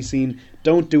nativity scene,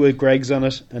 don't do a Gregg's on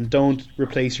it, and don't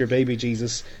replace your baby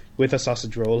Jesus with a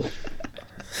sausage roll.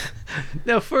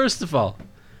 Now, first of all,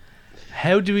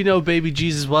 how do we know baby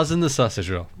Jesus was in the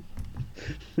sausage roll?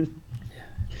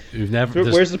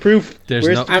 Where's the proof?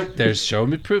 Show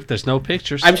me proof. There's no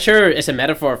pictures. I'm sure it's a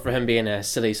metaphor for him being a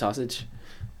silly sausage.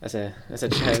 As a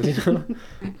child, you know.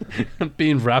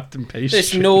 Being wrapped in pastry.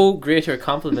 There's no greater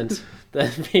compliment than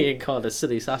being called a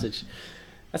silly sausage.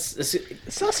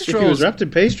 Sausage if rolls. he was wrapped in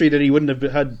pastry, then he wouldn't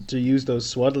have had to use those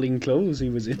swaddling clothes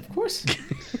he was in. Of course.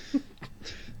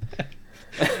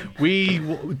 We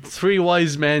 3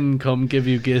 wise men come give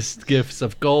you gifts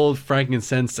of gold,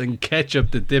 frankincense, and ketchup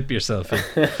to dip yourself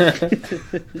in.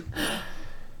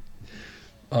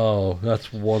 Oh,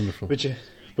 that's wonderful.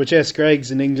 But yes,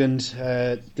 Gregg's in England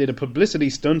did a publicity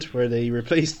stunt where they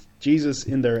replaced Jesus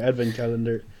in their advent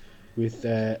calendar with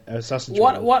a sausage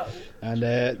roll. What? And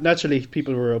naturally,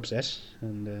 people were upset.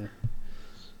 And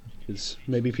because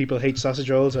maybe people hate sausage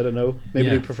rolls, I don't know. Maybe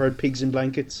they preferred pigs in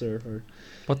blankets or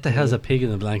what the hell's a pig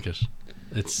in a blanket?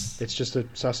 It's just a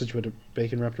sausage with a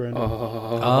bacon wrapped around it.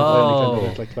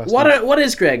 Oh. What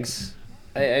is Gregg's?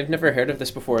 I've never heard of this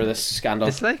before, this scandal.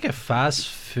 It's like a fast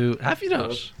food. Have you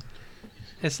not?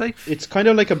 It's kind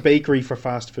of like a bakery for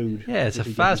fast food. Yeah, it's a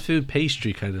fast food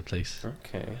pastry kind of place.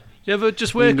 Okay. You ever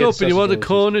just wake up and you want a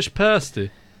Cornish pasty?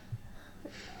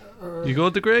 You go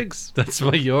to Gregg's? That's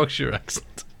my Yorkshire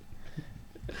accent.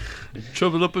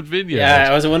 Trouble up at Vineyard. Yeah,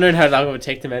 I was wondering how long it would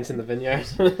take to mention the Vineyard.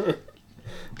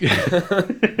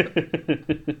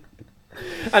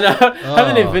 And how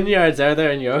many vineyards are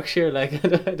there in Yorkshire? Like,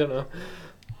 I don't know.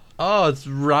 Oh, it's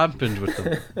rampant with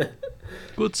them.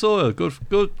 Good soil,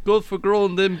 good for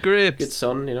growing them grapes. Good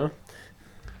sun, you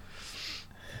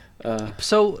know.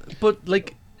 So, but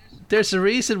like, there's a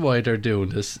reason why they're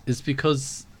doing this. Is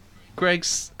because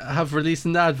Greggs have released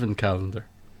an advent calendar.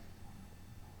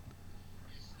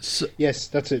 So, yes,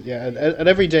 that's it. Yeah, and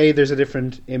every day there's a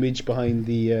different image behind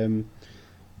the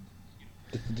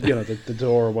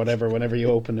door or whatever. Whenever you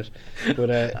open it, but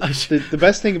the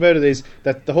best thing about it is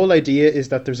that the whole idea is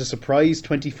that there's a surprise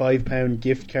 £25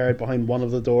 gift card behind one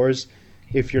of the doors.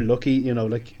 If you're lucky,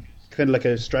 like kind of like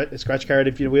a scratch card,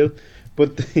 if you will.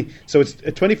 But so it's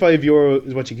 €25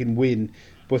 is what you can win,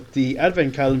 but the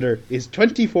advent calendar is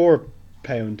 £24.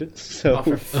 So,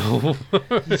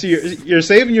 so you're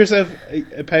saving yourself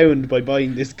a pound by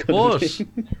buying this kind of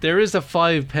thing. There is a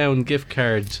 £5 gift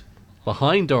card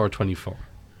behind door 24.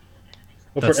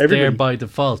 That's for there by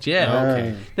default. Yeah.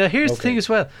 Okay. Now here's the thing as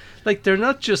well. Like they're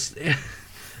not just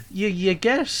you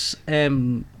get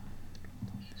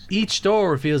each door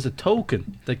reveals a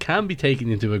token that can be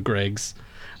taken into a Greggs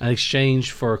and exchanged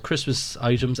for Christmas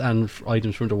items and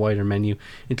items from the wider menu,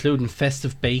 including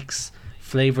festive bakes,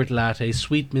 flavoured latte,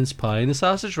 sweet mince pie, and a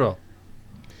sausage roll.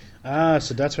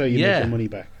 So that's how you make your money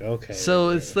back. Okay. So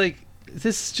it's like,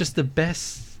 this is just the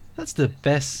best. That's the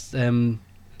best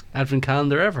advent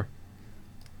calendar ever.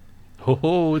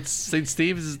 Oh, it's St.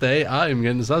 Stephen's Day. I'm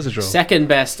getting a sausage roll. Second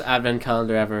best advent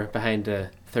calendar ever behind the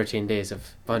 13 days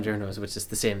of Journos, which is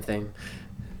the same thing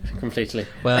completely.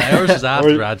 Well, ours was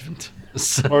after Advent.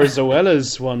 So. Or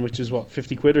Zoella's one, which is what,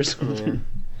 50 quid or something. Yeah.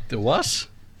 The what?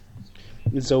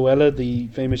 Zoella, the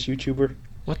famous YouTuber.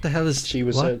 What the hell is she?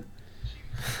 Was what?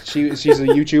 She's a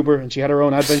YouTuber and she had her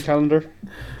own advent calendar.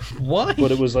 Why?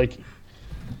 But it was like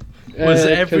was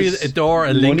every door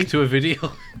a link to a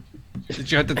video that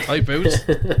you had to type out?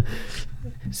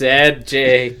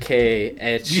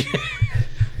 ZJKH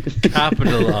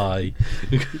capital I.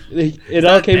 It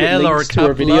all came with links to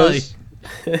her videos.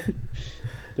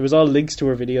 There was all links to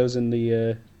her videos in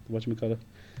the whatchamacallit.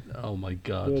 Oh my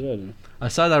god! I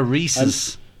saw that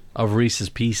Reese's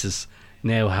Pieces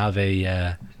now have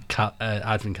a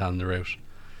advent calendar out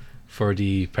for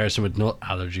the person with nut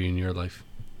allergy in your life.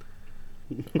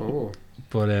 Oh,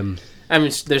 but I mean,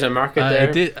 there's a market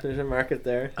there. There's a market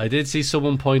there. I did see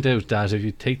someone point out that if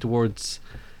you take the word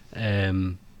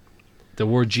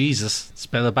Jesus,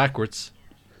 spell it backwards.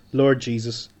 Lord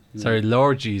Jesus. Sorry,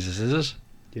 Lord Jesus, is it?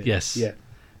 Yeah. Yes. Yeah.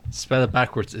 Spell it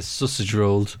backwards. It's sausage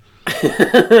rolled.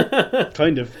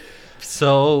 Kind of.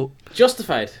 So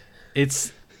justified.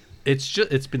 It's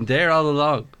been there all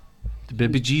along. The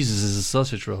baby Jesus is a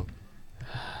sausage roll.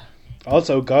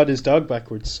 Also, God is dog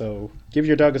backwards, so give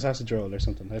your dog a sausage roll or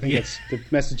something. I think that's the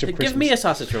message of Christmas. Give me a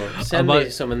sausage roll. Send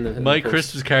me some in the My post.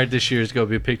 Christmas card this year is going to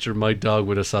be a picture of my dog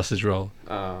with a sausage roll.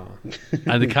 Oh.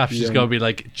 And the caption is going to be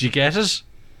like, "Do you get it?"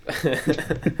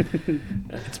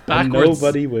 It's backwards.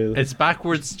 Nobody will. It's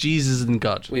backwards. Jesus and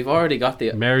God. We've already got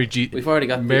the Jesus. We've already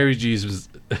got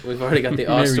the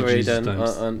all story done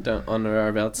under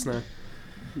our belts now.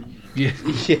 Yeah.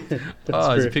 Yeah.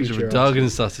 It's a picture of a dog and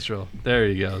a sausage roll. There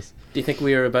he goes. Do you think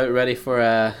we are about ready for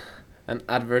an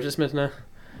advertisement now?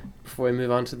 Before we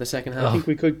move on to the second half, I think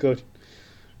we could go.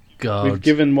 God. We've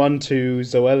given one to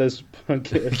Zoella's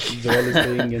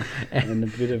thing, and a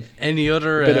bit of any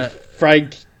other a bit of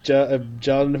Frank,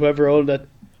 John, whoever owned that.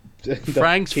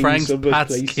 Frank's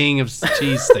Pat's King of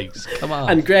Cheesesteaks. Come on.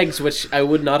 And Gregg's, which I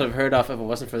would not have heard of if it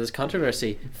wasn't for this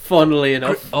controversy. Funnily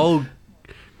enough.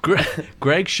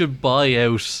 Gregg should buy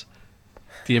out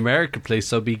the American place,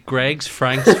 so it'd be Gregg's,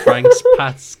 Frank's,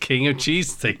 Pat's King of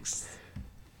Cheesesteaks.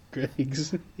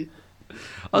 Gregg's.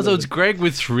 Also, it's Gregg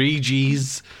with 3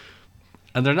 G's,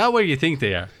 and they're not where you think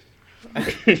they are.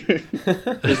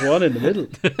 There's one in the middle.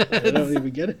 I don't even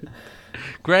get it.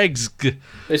 Gregg's.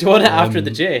 There's one after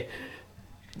the J.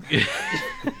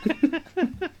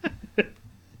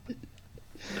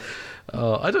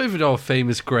 I don't even know a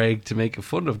famous Gregg to make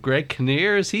fun of. Greg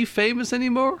Kinnear, is he famous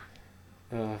anymore?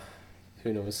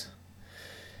 Who knows?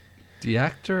 The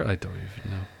actor? I don't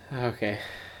even know. Okay.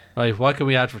 Right, what can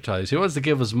we advertise? Who wants to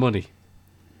give us money?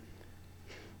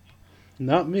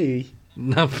 Not me.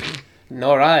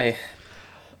 Nor I.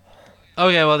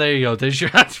 Okay, well, there you go. There's your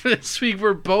ad for this week.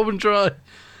 We're bone dry.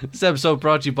 This episode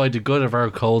brought to you by the good of our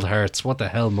cold hearts. What the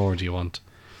hell more do you want?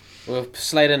 We'll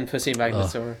slide in pussy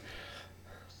magnets over.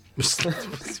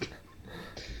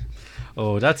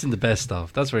 Oh, that's in the best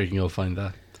of. That's where you can go find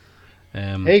that.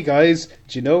 Hey guys,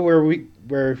 do you know where we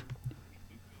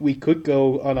could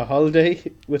go on a holiday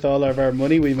with all of our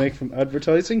money we make from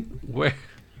advertising? Where?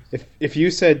 If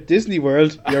you said Disney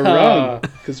World, you're wrong,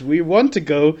 because we want to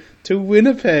go to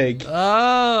Winnipeg.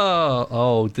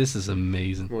 Oh, this is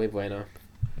amazing. Muy bueno.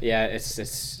 Yeah, it's.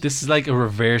 This is like a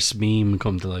reverse meme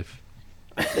come to life.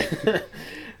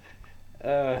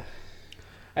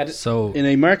 So, in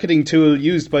a marketing tool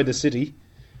used by the city,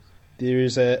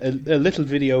 there's a little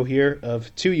video here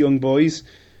of two young boys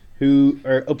who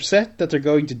are upset that they're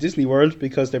going to Disney World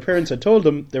because their parents had told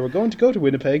them they were going to go to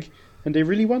Winnipeg and they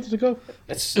really wanted to go.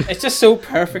 It's just so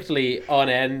perfectly on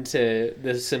end to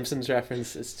the Simpsons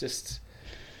reference. It's just...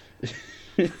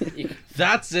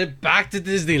 That's it, back to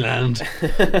Disneyland.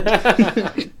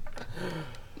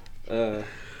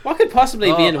 What could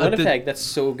possibly be in Winnipeg that's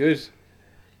so good?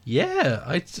 Yeah,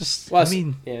 I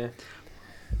mean... Yeah.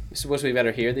 I suppose we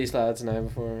better hear these lads now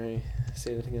before we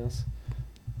say anything else.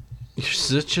 You're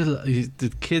such a...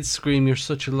 The kids scream, you're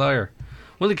such a liar.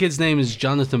 One of the kids' name is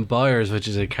Jonathan Byers, which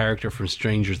is a character from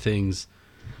Stranger Things.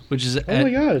 Which is... Oh my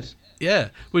god. Yeah,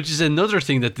 which is another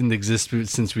thing that didn't exist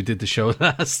since we did the show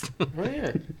last. Oh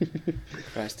yeah.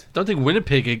 Christ. Don't think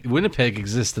Winnipeg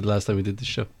existed last time we did the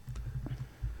show.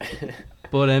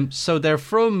 But so they're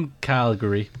from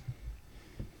Calgary.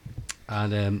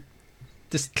 And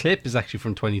this clip is actually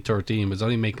from 2013, but it's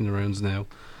only making the rounds now.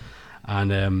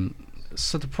 And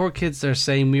so the poor kids, they're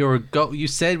saying, you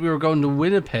said we were going to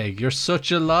Winnipeg. You're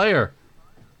such a liar.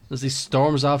 As he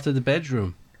storms off to the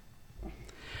bedroom.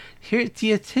 Here, do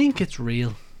you think it's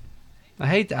real? I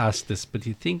hate to ask this, but do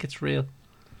you think it's real?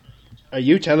 Are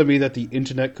you telling me that the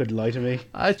internet could lie to me?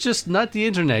 It's just not the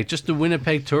internet, just the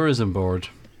Winnipeg Tourism Board.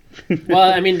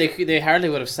 Well, I mean, they hardly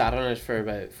would have sat on it for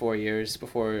about 4 years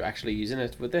before actually using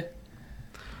it, would they?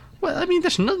 Well, I mean,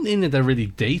 there's nothing in it that really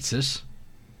dates it.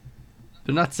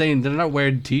 They're not saying, they're not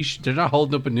wearing t-shirts, they're not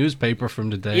holding up a newspaper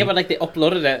from the day. Yeah, but like they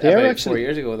uploaded it about 4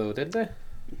 years ago, though, didn't they?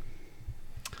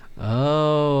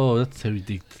 Oh, that's how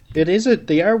they...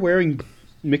 They are wearing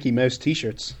Mickey Mouse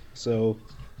t-shirts, so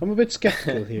I'm a bit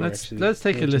skeptical here. Let's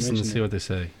take a listen and see what they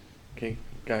say. Okay,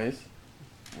 guys,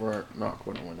 we're not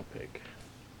going to Winnipeg.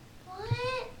 What?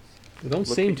 They don't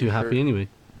seem too happy anyway.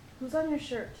 Who's on your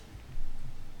shirt?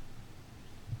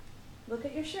 Look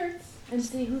at your shirts and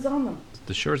see who's on them.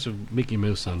 The shirts of Mickey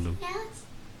Mouse on them.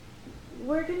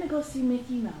 We're gonna go see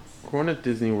Mickey Mouse. We're going to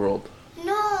Disney World.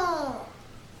 No.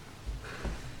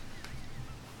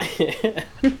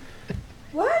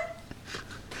 What?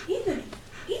 Ethan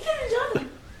and Johnny,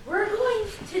 we're going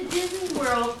to Disney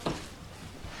World.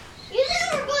 You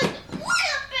said we're going to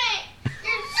Winnipeg.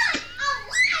 You're such a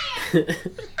liar.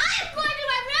 I'm going to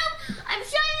my room. I'm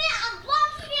shutting it. I'm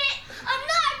blocking it. I'm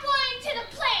not going to the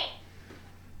plane.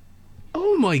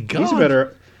 Oh my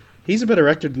god! He's a better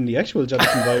actor than the actual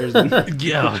Jonathan Byers.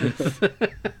 Yeah.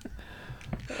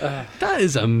 That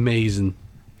is amazing.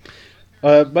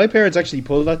 My parents actually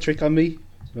pulled that trick on me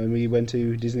when we went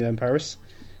to Disneyland Paris.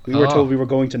 We were told we were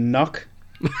going to knock.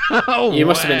 You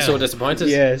must have been so disappointed.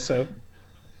 Yeah, so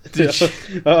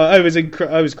I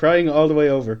was crying all the way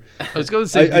over. I was going to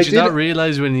say, did you not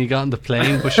realise when you got on the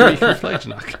plane, but sure, you can fly to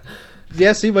knock?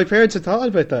 Yeah, see, my parents had thought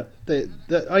about that.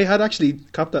 I had actually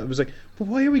copped that. I was like, but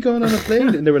why are we going on a plane?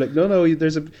 And they were like, no,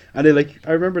 there's a... And they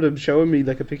I remember them showing me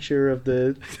like a picture of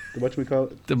the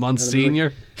whatchamacallit? The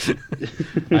Monsignor.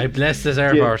 I bless this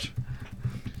airport. Yeah.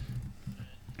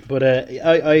 But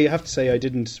I have to say I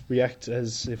didn't react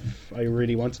as if I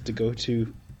really wanted to go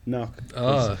to knock.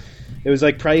 It was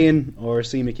like praying or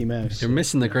see Mickey Mouse. You're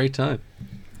missing a great time.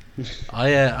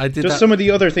 I did just that. Some of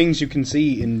the other things you can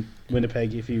see in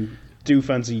Winnipeg if you do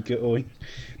fancy going.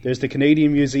 There's the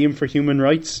Canadian Museum for Human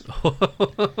Rights.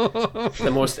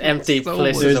 The most empty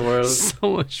place in the world.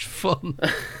 So much fun.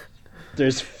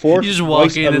 There's Fort You just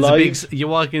walk in and Alive. you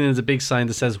walk in and there's a big sign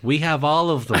that says, "We have all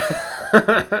of them."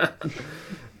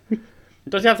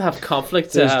 Don't you have to have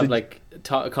conflict to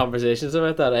have conversations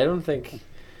about that? I don't think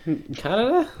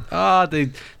Canada.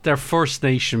 They're First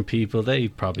Nation people. They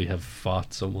probably have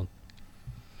fought someone.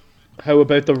 How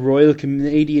about the Royal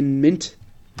Canadian Mint?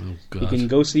 Oh god! You can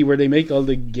go see where they make all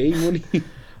the gay money.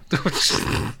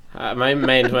 My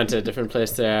mind went to a different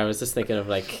place there. I was just thinking of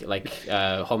like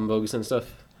humbugs and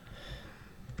stuff.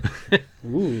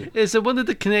 Ooh. Is it one of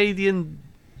the Canadian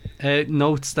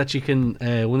notes that you can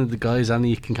one of the guys on it,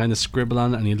 you can kind of scribble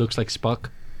on it and he looks like Spock?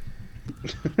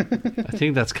 I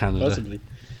think that's Canada. Possibly.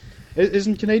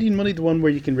 Isn't Canadian money the one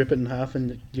where you can rip it in half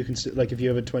and you can like if you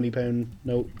have a £20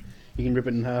 note, you can rip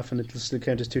it in half and it'll still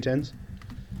count as 2 tens?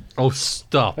 Oh,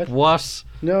 stop! What?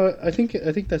 No, I think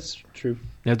that's true.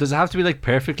 Now, does it have to be like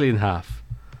perfectly in half?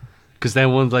 Because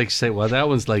then one like say, well, that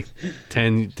one's like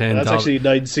 10. That's actually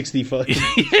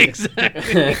 $9.65.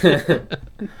 Exactly.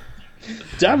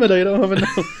 Damn it! I don't have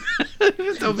enough.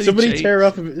 Somebody tear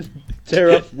off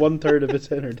 1/3 of a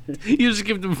tenner. You just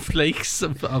give them flakes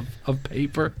of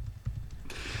paper.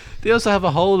 They also have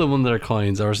a hole in one of their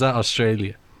coins, or is that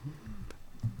Australia?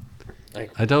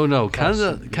 I don't know.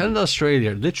 Canada,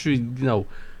 Australia, literally,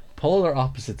 polar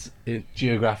opposites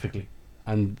geographically,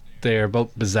 and they're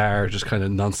both bizarre, just kind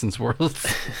of nonsense worlds.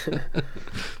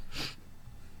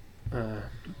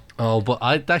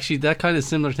 But that kind of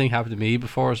similar thing happened to me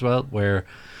before as well, where,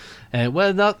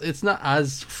 it's not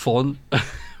as fun.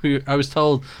 I was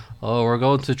told, we're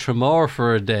going to Tremor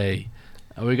for a day,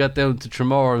 and we got down to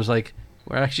Tremor. I was like,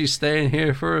 we're actually staying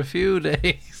here for a few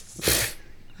days.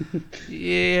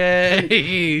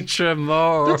 Yay,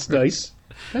 Tremor! That's nice.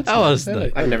 That was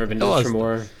nice. I've never been to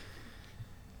Tremor.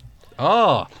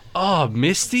 Oh,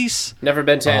 Misty's. Never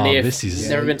been to any of. Misty's.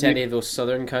 Never been to any of those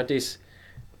southern counties.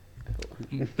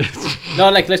 No,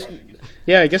 like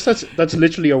yeah, I guess that's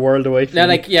literally a world away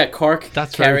from Cork,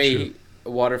 that's Kerry,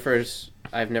 Waterford.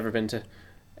 I've never been to.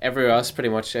 Everywhere else, pretty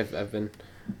much, I've been.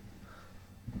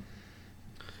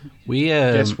 We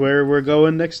guess where we're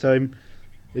going next time.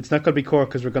 It's not going to be Cork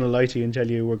because we're going to lie to you and tell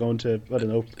you we're going to, I don't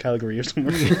know, Calgary or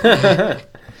somewhere.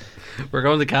 We're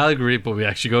going to Calgary, but we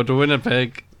actually go to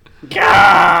Winnipeg.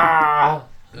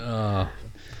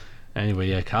 Anyway,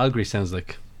 yeah, Calgary sounds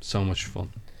like so much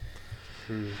fun.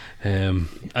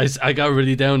 I got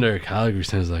really down there. Calgary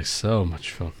sounds like so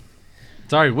much fun.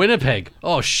 Sorry, Winnipeg.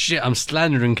 Oh shit, I'm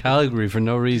slandering Calgary for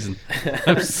no reason.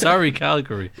 I'm sorry,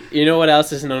 Calgary. You know what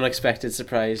else is an unexpected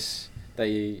surprise that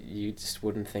you just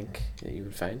wouldn't think that you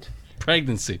would find?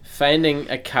 Pregnancy. Finding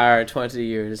a car 20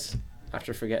 years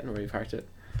after forgetting where you parked it.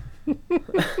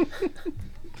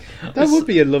 That would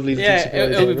be a lovely little surprise.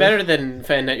 Yeah, it would be better than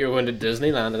finding out you were going to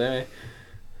Disneyland anyway.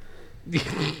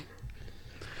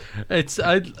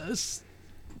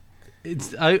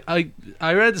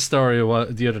 I read the story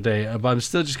the other day, but I'm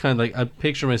still just kind of like, I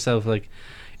picture myself like,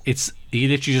 he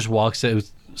literally just walks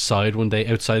outside one day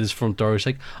outside his front door. It's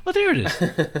like, oh, there it is.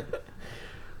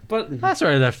 But that's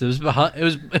where I left it.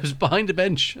 It was behind the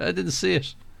bench. I didn't see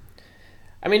it.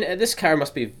 I mean, this car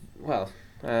must be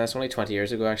it's only 20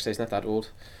 years ago. Actually, it's not that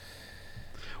old.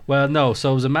 Well, no.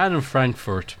 So it was a man in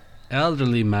Frankfurt,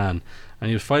 elderly man, and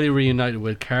he was finally reunited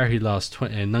with a car he lost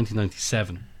in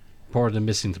 1997. Reported him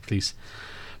missing to police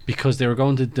because they were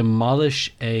going to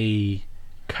demolish a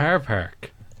car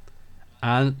park,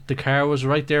 and the car was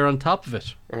right there on top of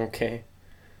it. Okay.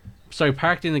 So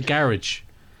parked in a garage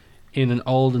in an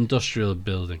old industrial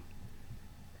building.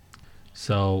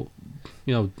 So,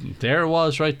 there it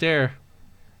was right there.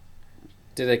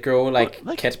 Did it grow like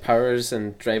Ket Powers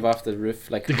and drive off the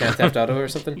roof like Grand Theft Auto or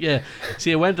something? Yeah.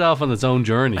 See, it went off on its own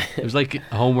journey. It was like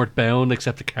Homeward Bound,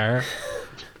 except a car.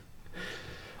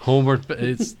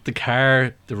 It's the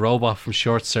car, the robot from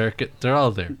Short Circuit. They're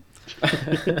all there.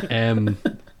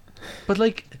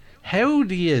 But how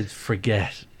do you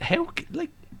forget?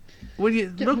 When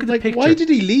you look at the picture, why did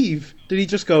he leave? Did he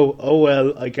just go, oh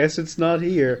well, I guess it's not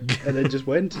here, and then just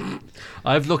went?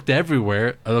 I've looked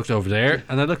everywhere. I looked over there,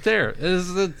 and I looked there.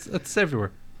 It's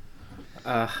everywhere.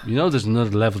 There's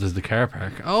another level to the car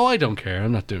park. Oh, I don't care.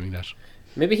 I'm not doing that.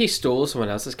 Maybe he stole someone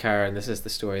else's car, and this is the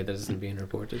story that isn't being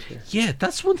reported here. Yeah,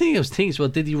 that's one thing I was thinking. Well,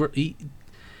 did he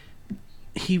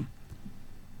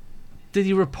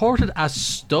report it as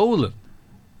stolen?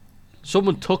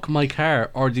 Someone took my car,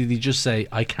 or did he just say,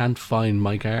 I can't find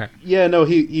my car? Yeah, no,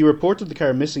 he reported the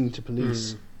car missing to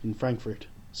police in Frankfurt.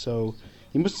 So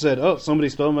he must have said, oh, somebody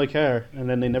stole my car, and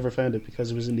then they never found it because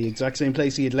it was in the exact same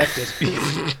place he had left it.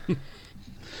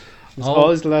 It's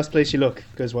always the last place you look,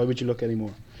 because why would you look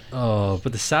anymore? Oh,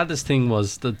 but the saddest thing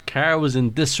was the car was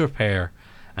in disrepair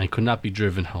and could not be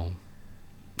driven home.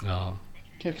 Oh.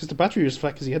 Yeah, because the battery was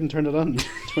flat because he hadn't turned it on in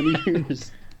 20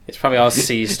 years. It's probably all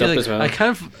seized up as well. I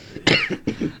can't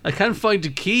find the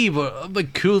key, but my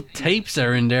cool tapes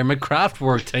are in there. My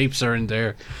Kraftwerk tapes are in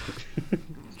there.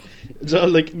 It's all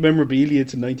like memorabilia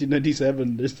to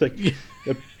 1997. There's like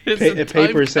a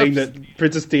paper saying that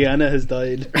Princess Diana has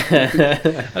died.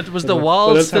 Was the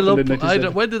wall still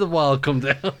up? When did the wall come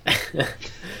down?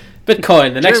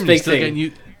 Bitcoin, the next big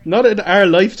thing. Not in our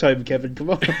lifetime, Kevin.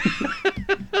 Come on.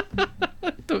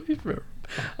 Don't even remember.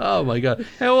 Oh my god.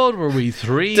 How old were we?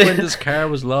 3 when this car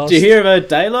was lost? Do you hear about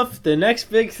dial-up? The next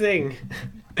big thing.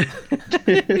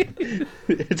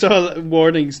 It's all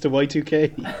warnings to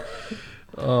Y2K.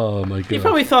 Oh my god. You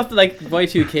probably thought that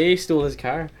Y2K stole his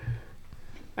car.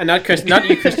 And not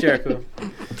you, Chris Jericho.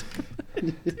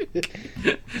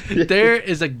 There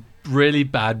is a really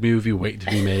bad movie waiting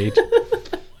to be made.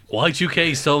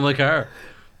 Y2K stole my car.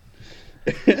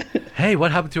 Hey,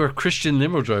 what happened to our Christian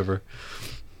limo driver?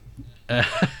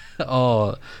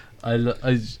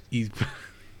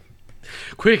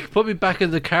 Quick, put me back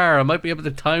in the car. I might be able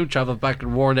to time travel back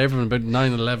and warn everyone about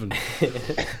 9/11.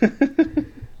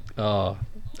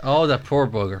 That poor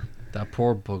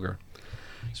bugger.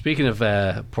 Speaking of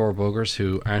poor buggers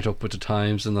who aren't up with the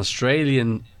times, an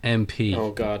Australian MP.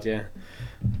 Oh God, yeah.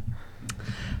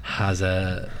 has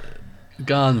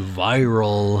gone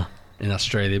viral in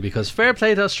Australia because fair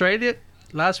play to Australia.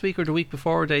 Last week or the week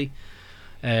before, they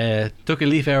took a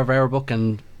leaf out of our book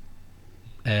and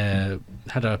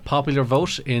had a popular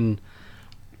vote in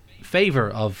favour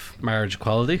of marriage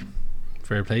equality.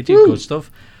 Fair play to you, good stuff.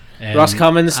 Ross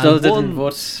Commons still didn't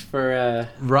vote for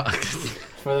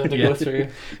for them to go through.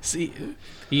 See,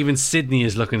 even Sydney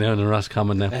is looking down on Ross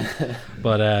Common now.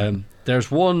 But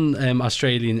there's one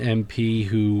Australian MP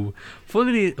who,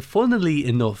 funnily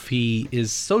enough, he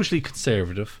is socially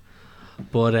conservative,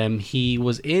 but he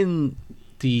was in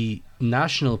the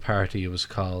National Party, it was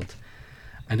called,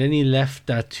 and then he left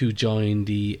that to join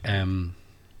the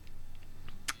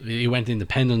he went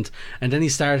independent, and then he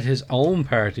started his own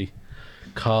party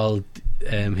called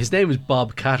his name is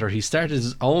Bob Catter. He started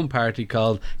his own party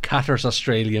called Catter's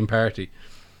Australian Party,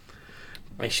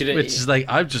 which is like,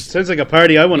 I've just sounds like a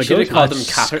party I want to go to. Called them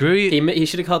Catter. He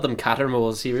should have called them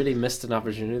Cattermoles. He really missed an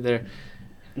opportunity there.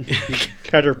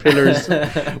 Caterpillars.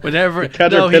 Whenever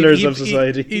caterpillars of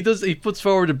society. He puts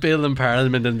forward a bill in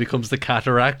Parliament and becomes the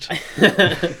Cataract.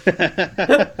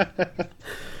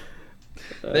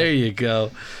 There you go.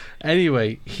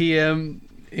 Anyway, he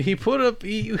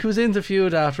was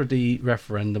interviewed after the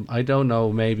referendum. I don't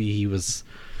know, maybe he was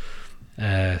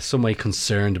some way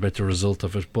concerned about the result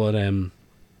of it, but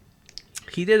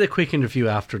he did a quick interview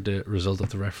after the result of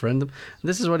the referendum, and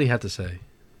this is what he had to say.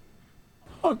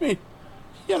 I mean,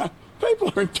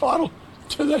 people are entitled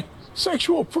to their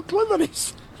sexual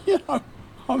proclivities. I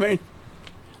mean,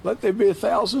 let there be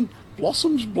 1,000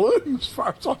 blossoms bloom as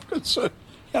far as I'm concerned.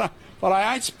 But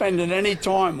I ain't spending any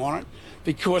time on it,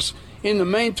 because in the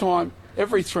meantime,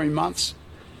 every 3 months,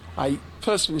 a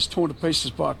person is torn to pieces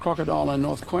by a crocodile in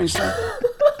North Queensland.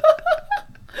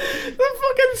 The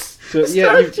fucking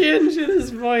start change in his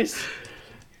voice.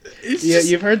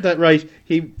 You've heard that right.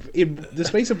 He, in the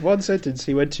space of one sentence,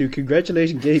 he went to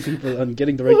congratulating gay people on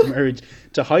getting the right to marriage,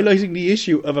 to highlighting the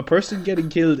issue of a person getting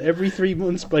killed every 3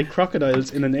 months by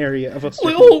crocodiles in an area of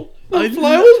Australia. Oh, the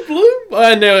flowers bloom.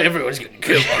 I know everyone's getting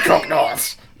killed by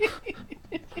crocodiles.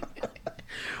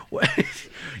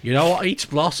 You know what eats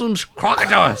blossoms?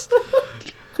 Crocodiles.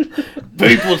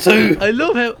 People too. I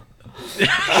love how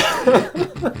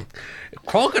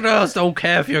crocodiles don't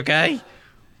care if you're gay.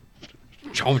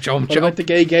 What about the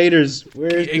gay gators?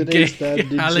 Where do they stand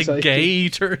in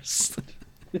alligators?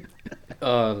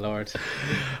 Oh Lord.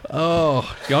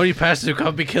 Oh, the only person who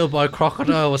can't be killed by a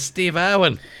crocodile was Steve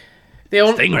Irwin.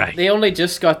 Stingray. They only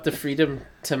just got the freedom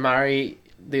to marry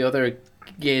the other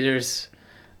gators,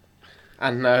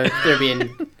 and now they're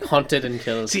being hunted and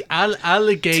killed. See,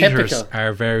 alligators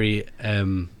are very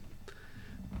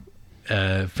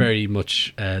very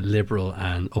much liberal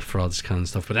and up for all this kind of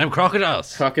stuff, but them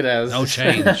crocodiles, no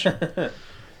change.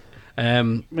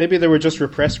 Maybe they were just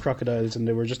repressed crocodiles and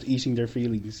they were just eating their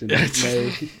feelings.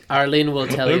 Arlene will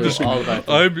tell you all about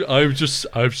them.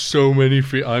 I've so many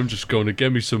free. I'm just going to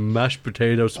get me some mashed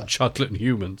potatoes, some chocolate, and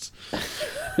humans.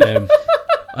 I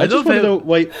just want to know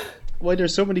why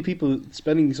there's so many people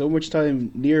spending so much time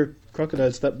near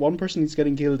crocodiles that one person is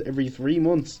getting killed every 3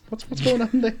 months. What's going on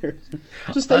there?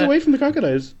 Just stay away from the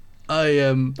crocodiles.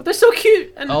 But they're so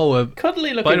cute and cuddly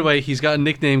looking. By the way, he's got a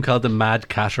nickname called the Mad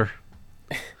Catter.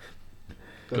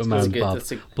 Good man, Bob.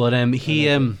 But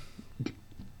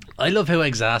I love how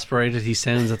exasperated he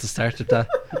sounds at the start of that.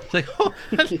 It's like,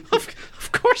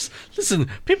 of course. Listen,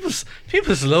 people's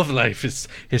love life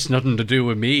it's nothing to do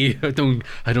with me. I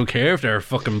don't care if they're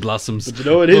fucking blossoms. But you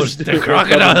know it is. They're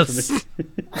crocodiles.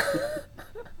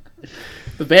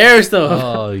 The bears, though.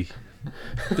 Oh.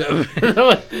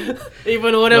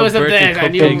 Even when I was up there, I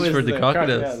knew it was for the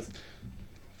crocodiles.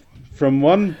 From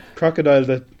one crocodile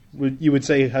that you would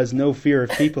say has no fear of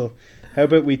people, how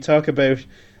about we talk about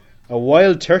a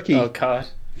wild turkey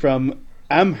from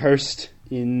Amherst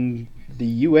in the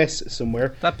US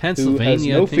somewhere, that Pennsylvania, who has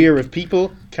no fear of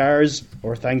people, cars,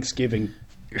 or Thanksgiving.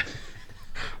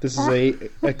 This is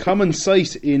a common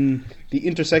sight in the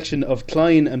intersection of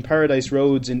Klein and Paradise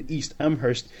Roads in East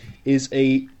Amherst is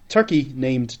a turkey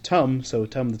named Tom, so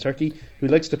Tom the turkey, who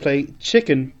likes to play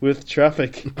chicken with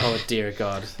traffic. Oh dear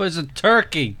God. But it's a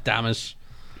turkey, damn it.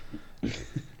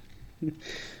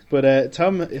 But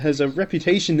Tom has a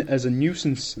reputation as a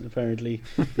nuisance, apparently,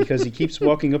 because he keeps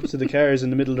walking up to the cars in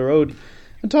the middle of the road,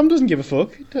 and Tom doesn't give a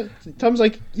fuck. Tom's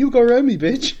like, "You go around me,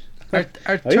 bitch." I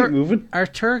ain't moving. Are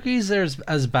turkeys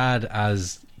as bad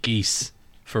as geese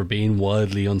for being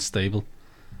wildly unstable?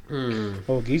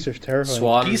 Oh, geese are terrifying.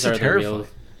 Swans geese are the real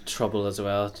trouble as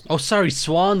well. Oh, sorry,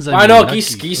 swans. I know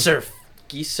geese are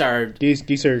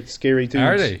scary too.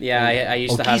 Are they? Yeah, I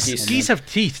used to have geese. Geese have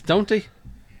teeth, don't they?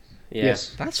 Yeah.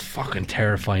 Yes. That's fucking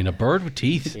terrifying. A bird with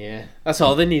teeth. Yeah. That's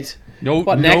all they need. No,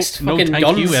 What next? No, Fucking thank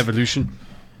guns? you, evolution.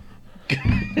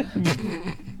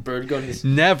 Bird guns.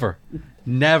 Never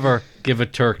give a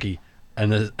turkey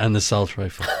an assault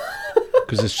rifle,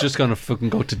 because it's just gonna fucking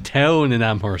go to town in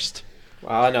Amherst.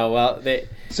 Oh no, well they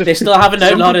still haven't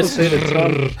outlawed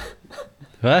it.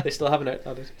 What? They still haven't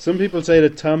outlawed it. Some people say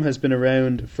that Tom has been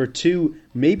around for 2,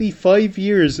 maybe 5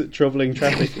 years troubling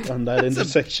traffic on that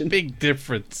intersection. Big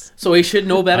difference. So he should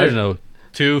know better. I don't know.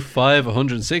 2, 5,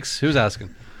 106. Who's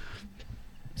asking?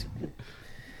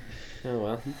 Oh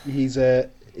well. He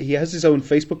has his own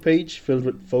Facebook page filled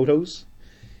with photos.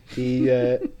 He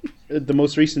the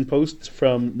most recent post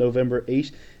from November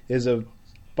 8 is a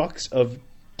box of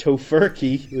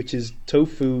tofurkey, which is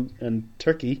tofu and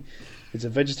turkey. It's a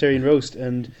vegetarian roast,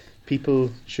 and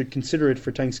people should consider it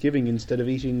for Thanksgiving instead of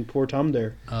eating poor Tom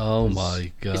there. Oh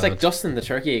my god. He's like Dustin the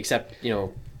turkey, except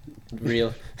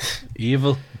real.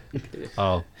 Evil.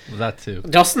 Oh, that too.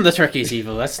 Dustin the turkey's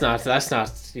evil. Let's not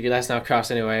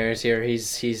cross any wires here.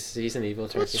 He's an evil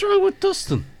turkey. What's wrong with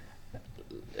Dustin?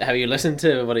 Have you listened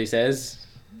to what he says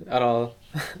at all?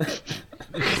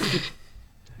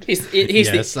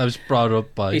 Yes, I was brought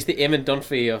up by. He's the Eamon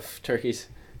Dunphy of turkeys.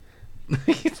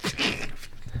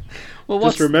 Well,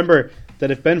 Just remember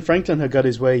that if Ben Franklin had got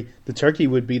his way, the turkey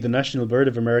would be the national bird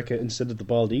of America instead of the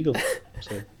bald eagle.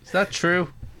 So, is that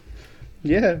true?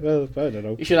 yeah, well, I don't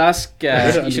know. You should ask.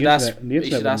 You should ask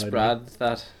wouldn't Brad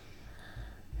that.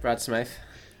 Brad Smythe.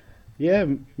 Yeah,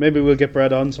 maybe we'll get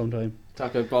Brad on sometime.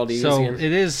 Talk about bald eagles So again.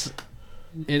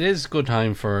 it is good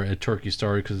time for a turkey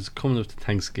story because it's coming up to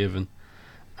Thanksgiving,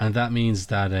 and that means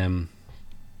that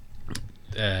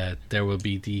there will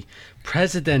be the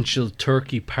presidential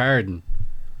turkey pardon.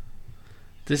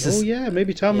 Yeah,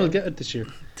 maybe Tom will get it this year.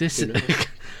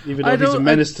 Even I though he's a don't-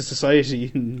 menace to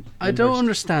society. I don't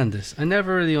understand this. I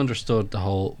never really understood the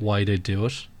whole why they do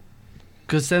it.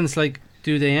 Because then it's like,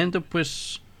 do they end up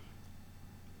with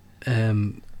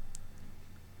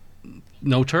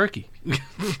no turkey?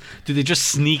 Do they just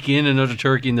sneak in another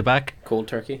turkey in the back? Cold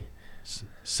turkey.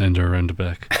 Send her around the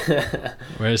back.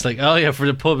 Where it's like, oh yeah, for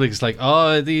the public, it's like,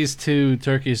 oh, these 2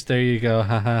 turkeys, there you go.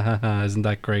 Ha ha ha ha. Isn't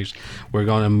that great? We're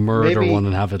going to murder one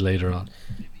and have it later on.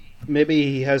 Maybe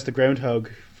he has the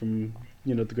groundhog from,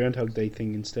 the Groundhog Day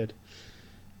thing instead.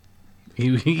 He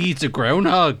eats a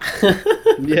groundhog.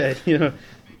 Yeah, that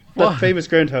What? famous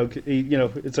groundhog.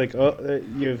 It's like,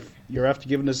 you're after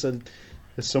giving us a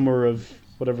summer of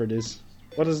whatever it is.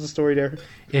 What is the story there?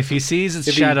 If he sees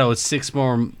its shadow, it's 6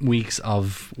 more weeks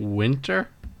of winter.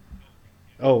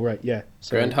 Oh right, yeah.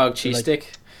 So, Groundhog cheese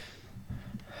stick.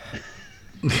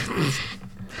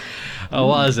 Oh,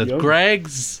 what is it? Yum.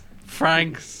 Gregg's,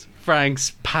 Frank's,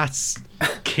 Pat's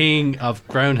king of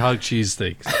groundhog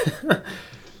cheesesteaks.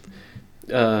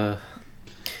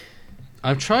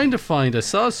 I'm trying to find. I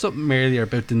saw something earlier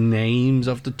about the names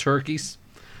of the turkeys.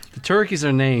 The turkeys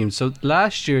are named. So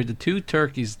last year, the 2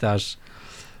 turkeys that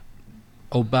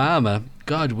Obama,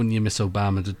 God, wouldn't you miss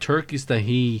Obama? The turkeys that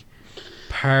he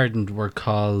pardoned were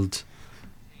called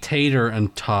Tater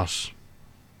and Tot.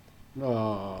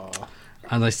 Oh.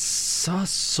 And I saw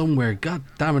somewhere, God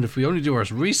damn it, if we only do our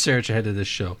research ahead of this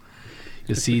show,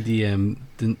 you'll see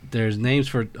there's names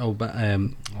for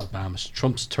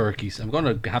Trump's turkeys. I'm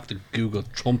going to have to Google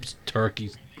Trump's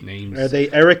turkeys names. Are they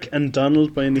Eric and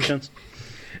Donald by any chance?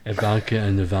 Ivanka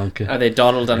and Ivanka. Are they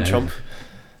Donald and Trump?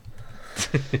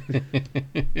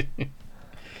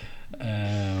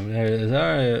 There's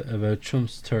about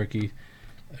Trump's turkey.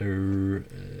 Yes,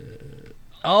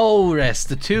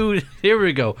 the 2. Here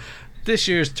we go. This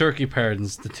year's turkey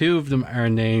pardons. The 2 of them are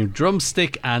named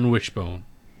Drumstick and Wishbone.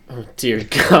 Oh dear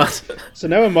God! So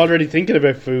now I'm already thinking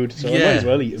about food, so I might as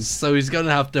well eat them. So he's gonna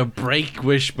have to break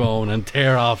Wishbone and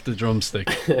tear off the drumstick.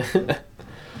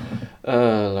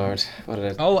 Oh Lord!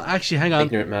 Actually, hang on.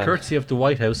 Ignorant man. Courtesy of the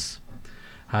White House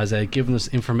has given us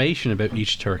information about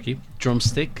each turkey.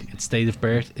 Drumstick, its date of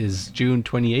birth is June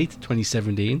 28th,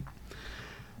 2017.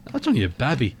 That's only a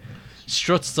babby.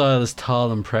 Strut style is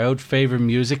tall and proud. Favorite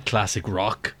music, classic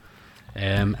rock.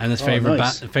 And his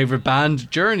favorite band,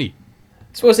 Journey. I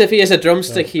suppose if he has a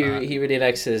drumstick, he really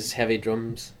likes his heavy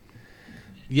drums.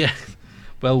 Yeah.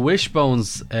 Well,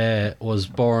 Wishbones was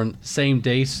born same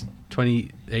date,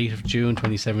 28th of June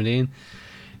 2017.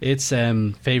 Its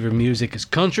favourite music is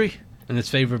country, and its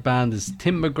favourite band is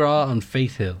Tim McGraw and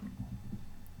Faith Hill.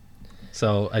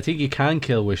 So I think you can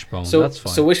kill Wishbone. That's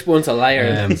fine. So Wishbone's a liar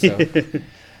then, so.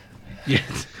 Yeah.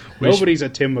 Nobody's a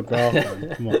Tim McGraw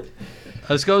fan. Come on.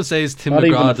 I was going to say is Tim Not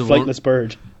McGraw even a the one. flightless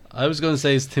bird. I was going to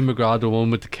say is Tim McGraw the one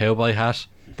with the cowboy hat.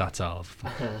 That's all.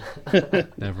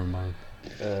 Never mind.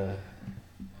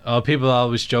 People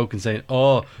always joke and saying,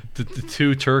 the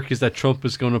two turkeys that Trump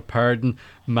is going to pardon,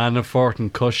 Manafort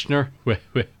and Kushner.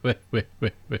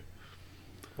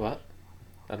 What?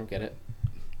 I don't get it.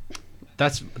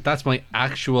 That's my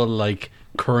actual, like,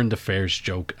 current affairs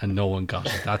joke, and no one got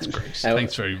it. That's great.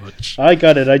 Thanks very much. I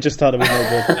got it. I just thought it was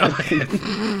no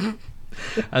good.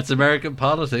 That's American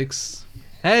politics.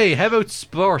 Hey, how about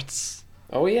sports?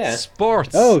 Oh, yeah.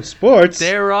 Sports. Oh, sports.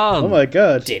 They're on. Oh, my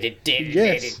God.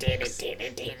 Yes. That's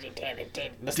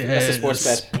the sports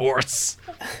bet. Sports.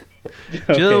 Okay,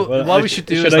 Do you know well, what we should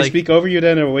do? Should is I like, speak over you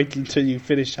then, or wait until you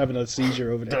finish having a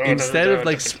seizure over there? instead of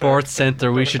like Sports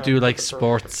Center, we should do like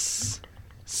sports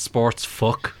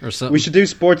fuck or something. We should do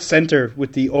Sports Center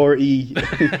with the RE.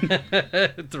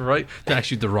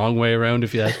 Actually the wrong way around,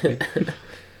 if you ask me.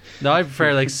 No, I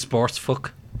prefer like sports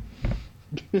fuck.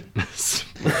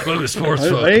 Well, sports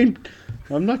fuck.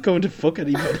 I'm not going to fuck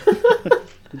anybody.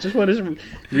 I just want to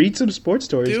read some sports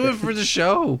stories. Do it for the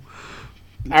show.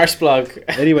 Arseblog.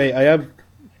 Anyway, I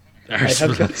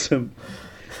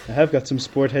have got some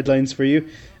sport headlines for you.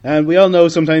 And we all know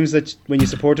sometimes that when you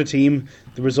support a team,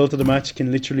 the result of the match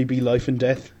can literally be life and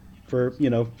death for,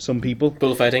 some people.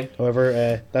 Bullfighting.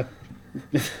 However,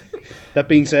 that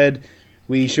being said,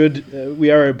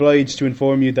 we are obliged to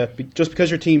inform you that just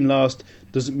because your team lost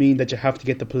doesn't mean that you have to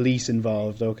get the police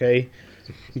involved, okay?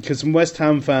 Because some West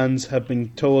Ham fans have been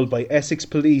told by Essex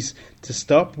police to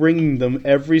stop ringing them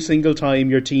every single time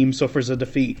your team suffers a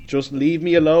defeat. Just leave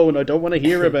me alone. I don't want to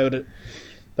hear about it.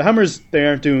 The Hammers, they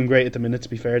aren't doing great at the minute, to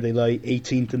be fair. They lie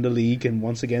 18th in the league and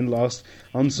once again lost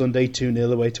on Sunday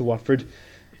 2-0 away to Watford.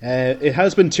 It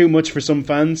has been too much for some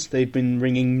fans. They've been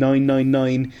ringing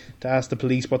 999 to ask the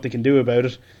police what they can do about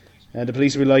it. And the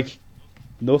police will be like,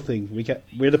 nothing.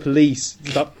 We're the police.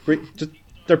 Stop.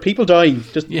 There are people dying.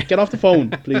 Just get off the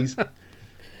phone, please.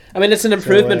 I mean, it's an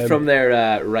improvement from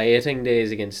their rioting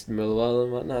days against Millwall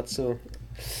and whatnot, so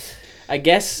I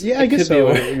guess I guess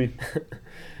so. I mean,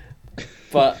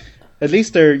 but at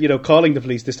least they're calling the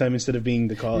police this time instead of being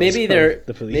the cause. Maybe they're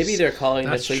the police. Maybe they're calling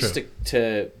That's the police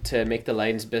true. to make the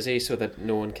lines busy so that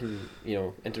no one can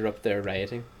interrupt their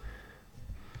rioting.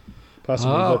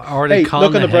 Possibly. Or they call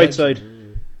look on the ahead. bright side.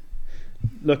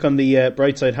 Look on the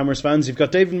bright side, Hammers fans. You've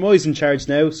got David Moyes in charge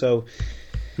now, so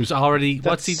who's already?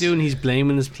 What's he doing? He's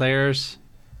blaming his players.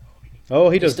 Oh,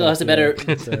 he does. Still has a better.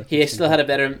 He still had a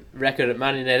better record at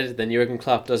Man United than Jurgen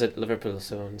Klopp does at Liverpool.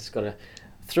 So I'm just gonna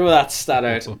throw that stat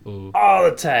out all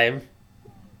the time.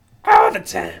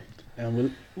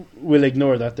 And we'll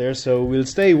ignore that there. So we'll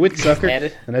stay with soccer.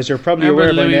 And as you're probably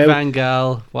Remember aware Louis by now, Van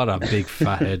Gaal? What a big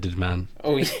fat-headed man.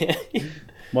 Oh yeah.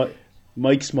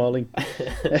 Mike Smalling.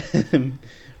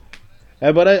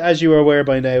 But as you are aware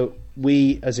by now,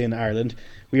 we, as in Ireland,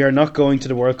 we are not going to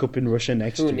the World Cup in Russia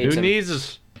next year. Who needs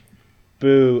it?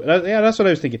 Boo. That's what I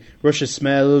was thinking. Russia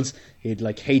smells. It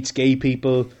hates gay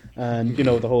people, and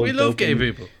the whole. We love gay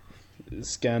people.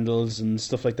 Scandals and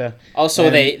stuff like that. Also,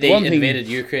 they invaded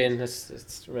Ukraine.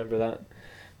 Let's remember that.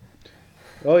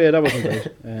 Oh yeah, that wasn't great.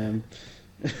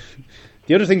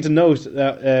 The other thing to note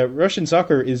that Russian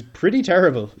soccer is pretty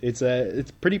terrible. It's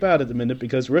pretty bad at the minute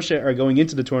because Russia are going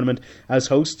into the tournament as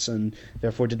hosts and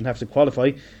therefore didn't have to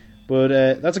qualify.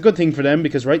 But that's a good thing for them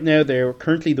because right now they're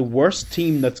currently the worst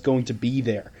team that's going to be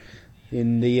there.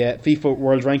 In the FIFA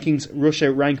World Rankings,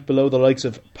 Russia rank below the likes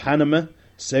of Panama,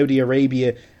 Saudi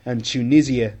Arabia and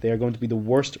Tunisia. They are going to be the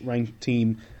worst ranked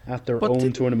team at their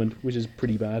own tournament, which is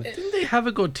pretty bad. Didn't they have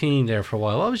a good team there for a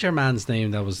while? What was your man's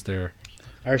name that was there?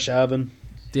 Arshavin.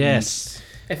 Yes.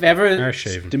 If ever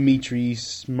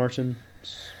Dimitris Martin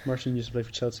used to play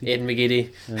for Chelsea. Aidan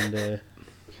McGeady. And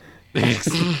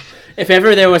if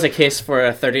ever there was a case for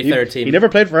a 33rd team, he never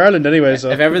played for Ireland anyway.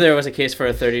 So if ever there was a case for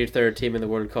a 33rd team in the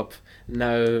World Cup,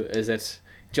 now is it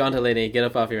John Delaney? Get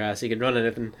up off your ass. You can run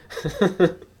anything.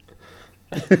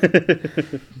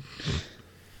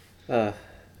 But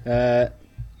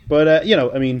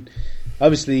I mean,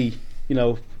 obviously,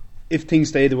 if things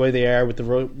stay the way they are with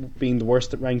being the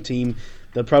worst ranked team,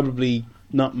 they'll probably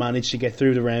not manage to get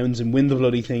through the rounds and win the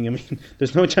bloody thing. I mean,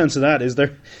 there's no chance of that, is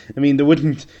there? I mean, they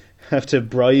wouldn't have to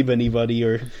bribe anybody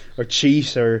or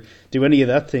cheat or do any of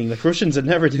that thing. Like, Russians would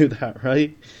never do that,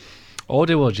 right? Oh,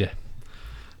 they would, yeah.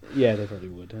 Yeah, they probably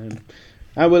would. And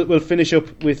we'll finish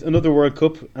up with another World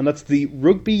Cup, and that's the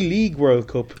Rugby League World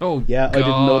Cup. Oh, yeah, God. I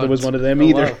didn't know there was one of them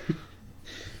either.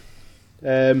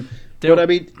 Wow. But I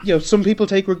mean, some people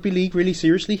take rugby league really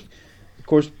seriously. Of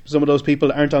course, some of those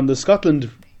people aren't on the Scotland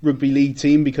rugby league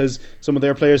team because some of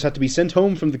their players had to be sent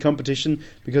home from the competition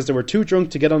because they were too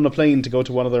drunk to get on a plane to go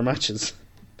to one of their matches.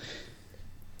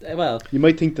 well, You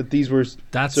might think that these were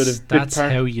That's sort of that's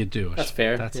how you do it. That's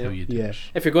fair, That's yeah. how you do it.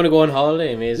 if you're going to go on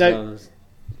holiday, you may as Now-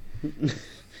 well.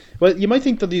 Well, you might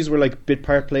think that these were like bit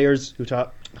part players who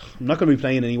thought, I'm not going to be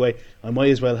playing anyway. I might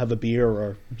as well have a beer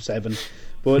or 7.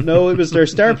 But no, it was their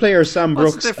star player Sam What's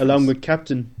the Brooks difference? along with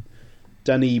captain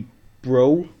Danny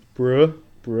Bruh, I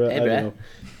Hey, don't bruh. know,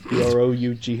 Brough.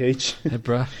 Hey,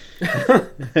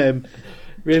 bruh.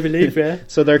 Really believe, yeah.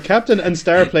 So their captain and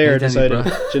star player Hey, Danny decided,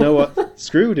 Bruh. do you know what?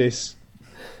 Screw this.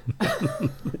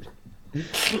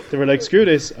 They were like, screw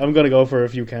this. I'm going to go for a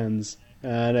few cans.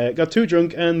 And got too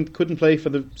drunk and couldn't play for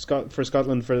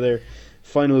Scotland for their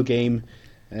final game,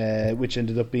 which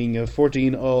ended up being a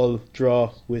 14-all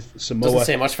draw with Samoa. Doesn't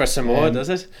say much for Samoa, Um, does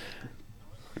it?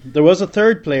 There was a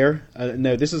third player.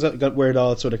 Now this is where it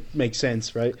all sort of makes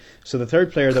sense, right? So the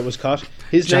third player that was caught,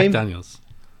 his Jack name Daniels.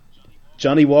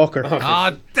 Johnny Walker.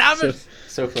 Oh, damn So- it!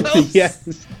 So close.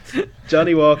 Yes,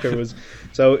 Johnny Walker was.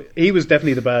 So he was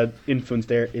definitely the bad influence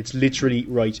there. It's literally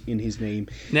right in his name.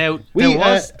 Now, We,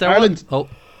 there Ireland- was... Oh,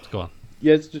 go on.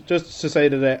 Yes, just to say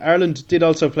that Ireland did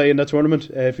also play in that tournament.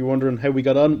 If you're wondering how we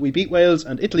got on, we beat Wales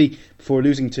and Italy before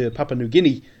losing to Papua New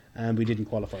Guinea, and we didn't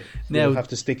qualify. Now- We'll have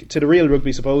to stick to the real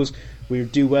rugby, suppose. We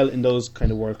do well in those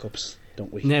kind of World Cups,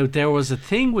 don't we? Now, there was a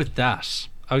thing with that.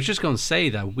 I was just going to say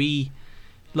that we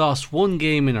lost one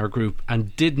game in our group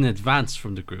and didn't advance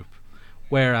from the group.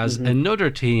 Whereas another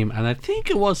team, and I think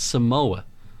it was Samoa,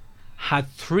 had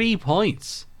 3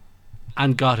 points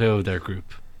and got out of their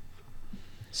group.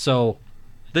 So,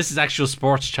 this is actual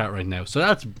sports chat right now. So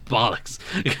that's bollocks.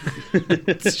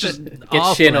 It's just Get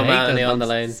awful. Shane I hate O'Malley that on the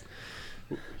line. nonsense.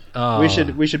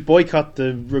 Oh, We should boycott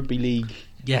the rugby league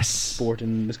yes. sport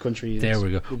in this country. There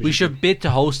we go. We should bid to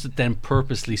host it, then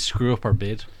purposely screw up our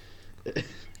bid.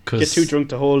 get too drunk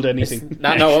to hold anything.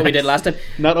 Not what we did last time.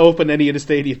 Not open any of the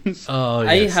stadiums. Oh,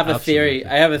 I yes, have a absolutely. theory.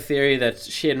 I have a theory that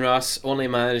Shane Ross only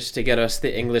managed to get us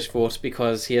the English vote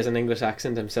because he has an English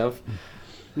accent himself,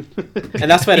 and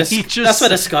that's why that's why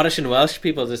the Scottish and Welsh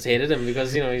people just hated him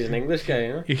because he's an English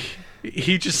guy.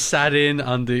 He just sat in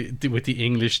on with the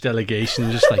English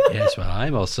delegation, just like, yes, well,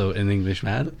 I'm also an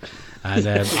Englishman, and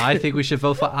I think we should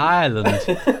vote for Ireland.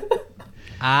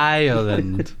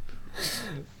 Ireland.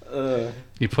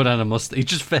 He put on a mustache. He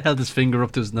just held his finger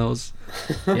up to his nose.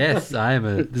 Yes,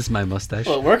 this is my mustache.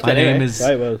 Well, it worked my anyway. name is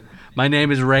Right, well, my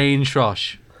name is Rain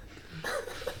Shrosh.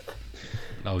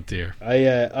 Oh dear.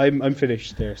 I'm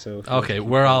finished there. So Okay,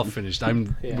 we're all finished.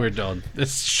 Yeah. We're done.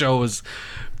 This show is.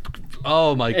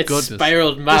 Oh my It's goodness!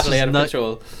 spiraled madly is out of not-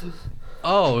 control.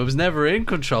 Oh, it was never in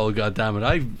control. God damn it!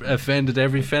 I offended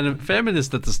every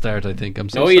feminist at the start. I think I'm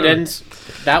so. No, you sorry. didn't.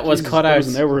 That was cut that out.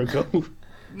 was an hour ago.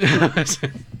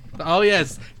 Oh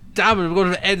yes, damn it! We're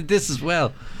going to edit this as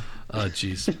well. Oh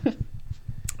jeez.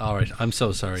 All right, I'm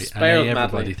so sorry. Spiraled And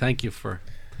everybody, madly.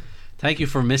 thank you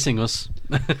for missing us.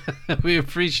 We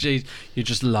appreciate you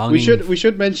just longing. We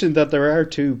should mention that there are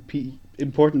two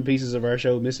important pieces of our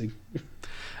show missing.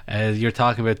 You're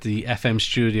talking about the FM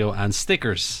studio and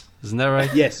stickers, isn't that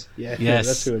right? Yes, yeah, Yes.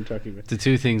 that's who I'm talking about. The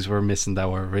two things we're missing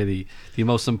that were really the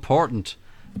most important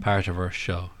part of our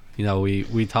show.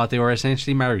 We thought they were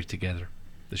essentially married together,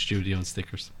 the studio and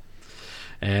stickers.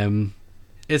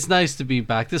 It's nice to be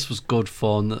back. This was good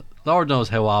fun. Lord knows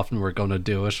how often we're going to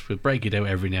do it. We'll break it out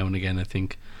every now and again, I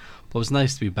think. But it was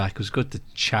nice to be back. It was good to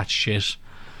chat shit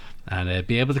and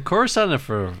be able to curse on it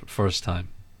for first time.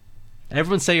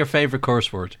 Everyone say your favourite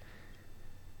curse word.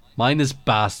 Mine is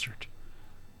bastard.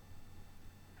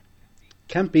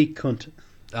 Can't be cunt.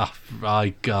 Oh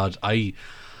my god,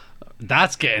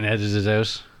 that's getting edited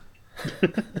out.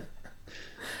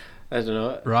 I don't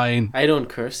know. Ryan. I don't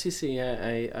curse. You see,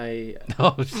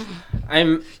 No,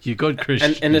 I'm you good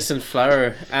Christian. an innocent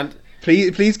flower, and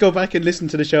Please go back and listen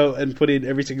to the show and put in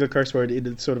every single curse word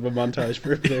in sort of a montage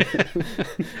for there.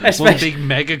 One especially, big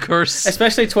mega curse.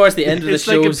 especially towards the end of the It's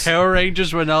like in shows. Power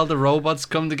Rangers when all the robots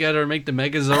come together and make the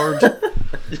Megazord.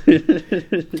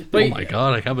 But- Oh my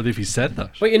god, I can't believe he said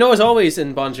that. But as always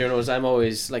in Journos, I'm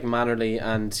always like mannerly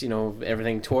and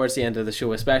everything towards the end of the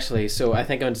show, especially. So I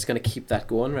think I'm just going to keep that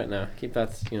going right now. Keep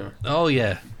that, Oh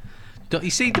yeah. You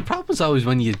see, the problem is always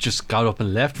when you just got up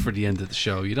and left for the end of the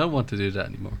show. You don't want to do that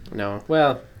anymore. No.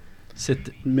 Well,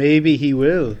 Maybe he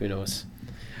will. who knows?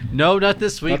 No, not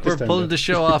this week. Not this We're time, pulling though. the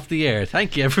show off the air.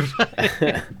 Thank you,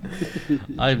 everybody.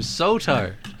 I'm so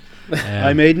tired.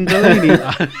 I'm Aidan Delaney.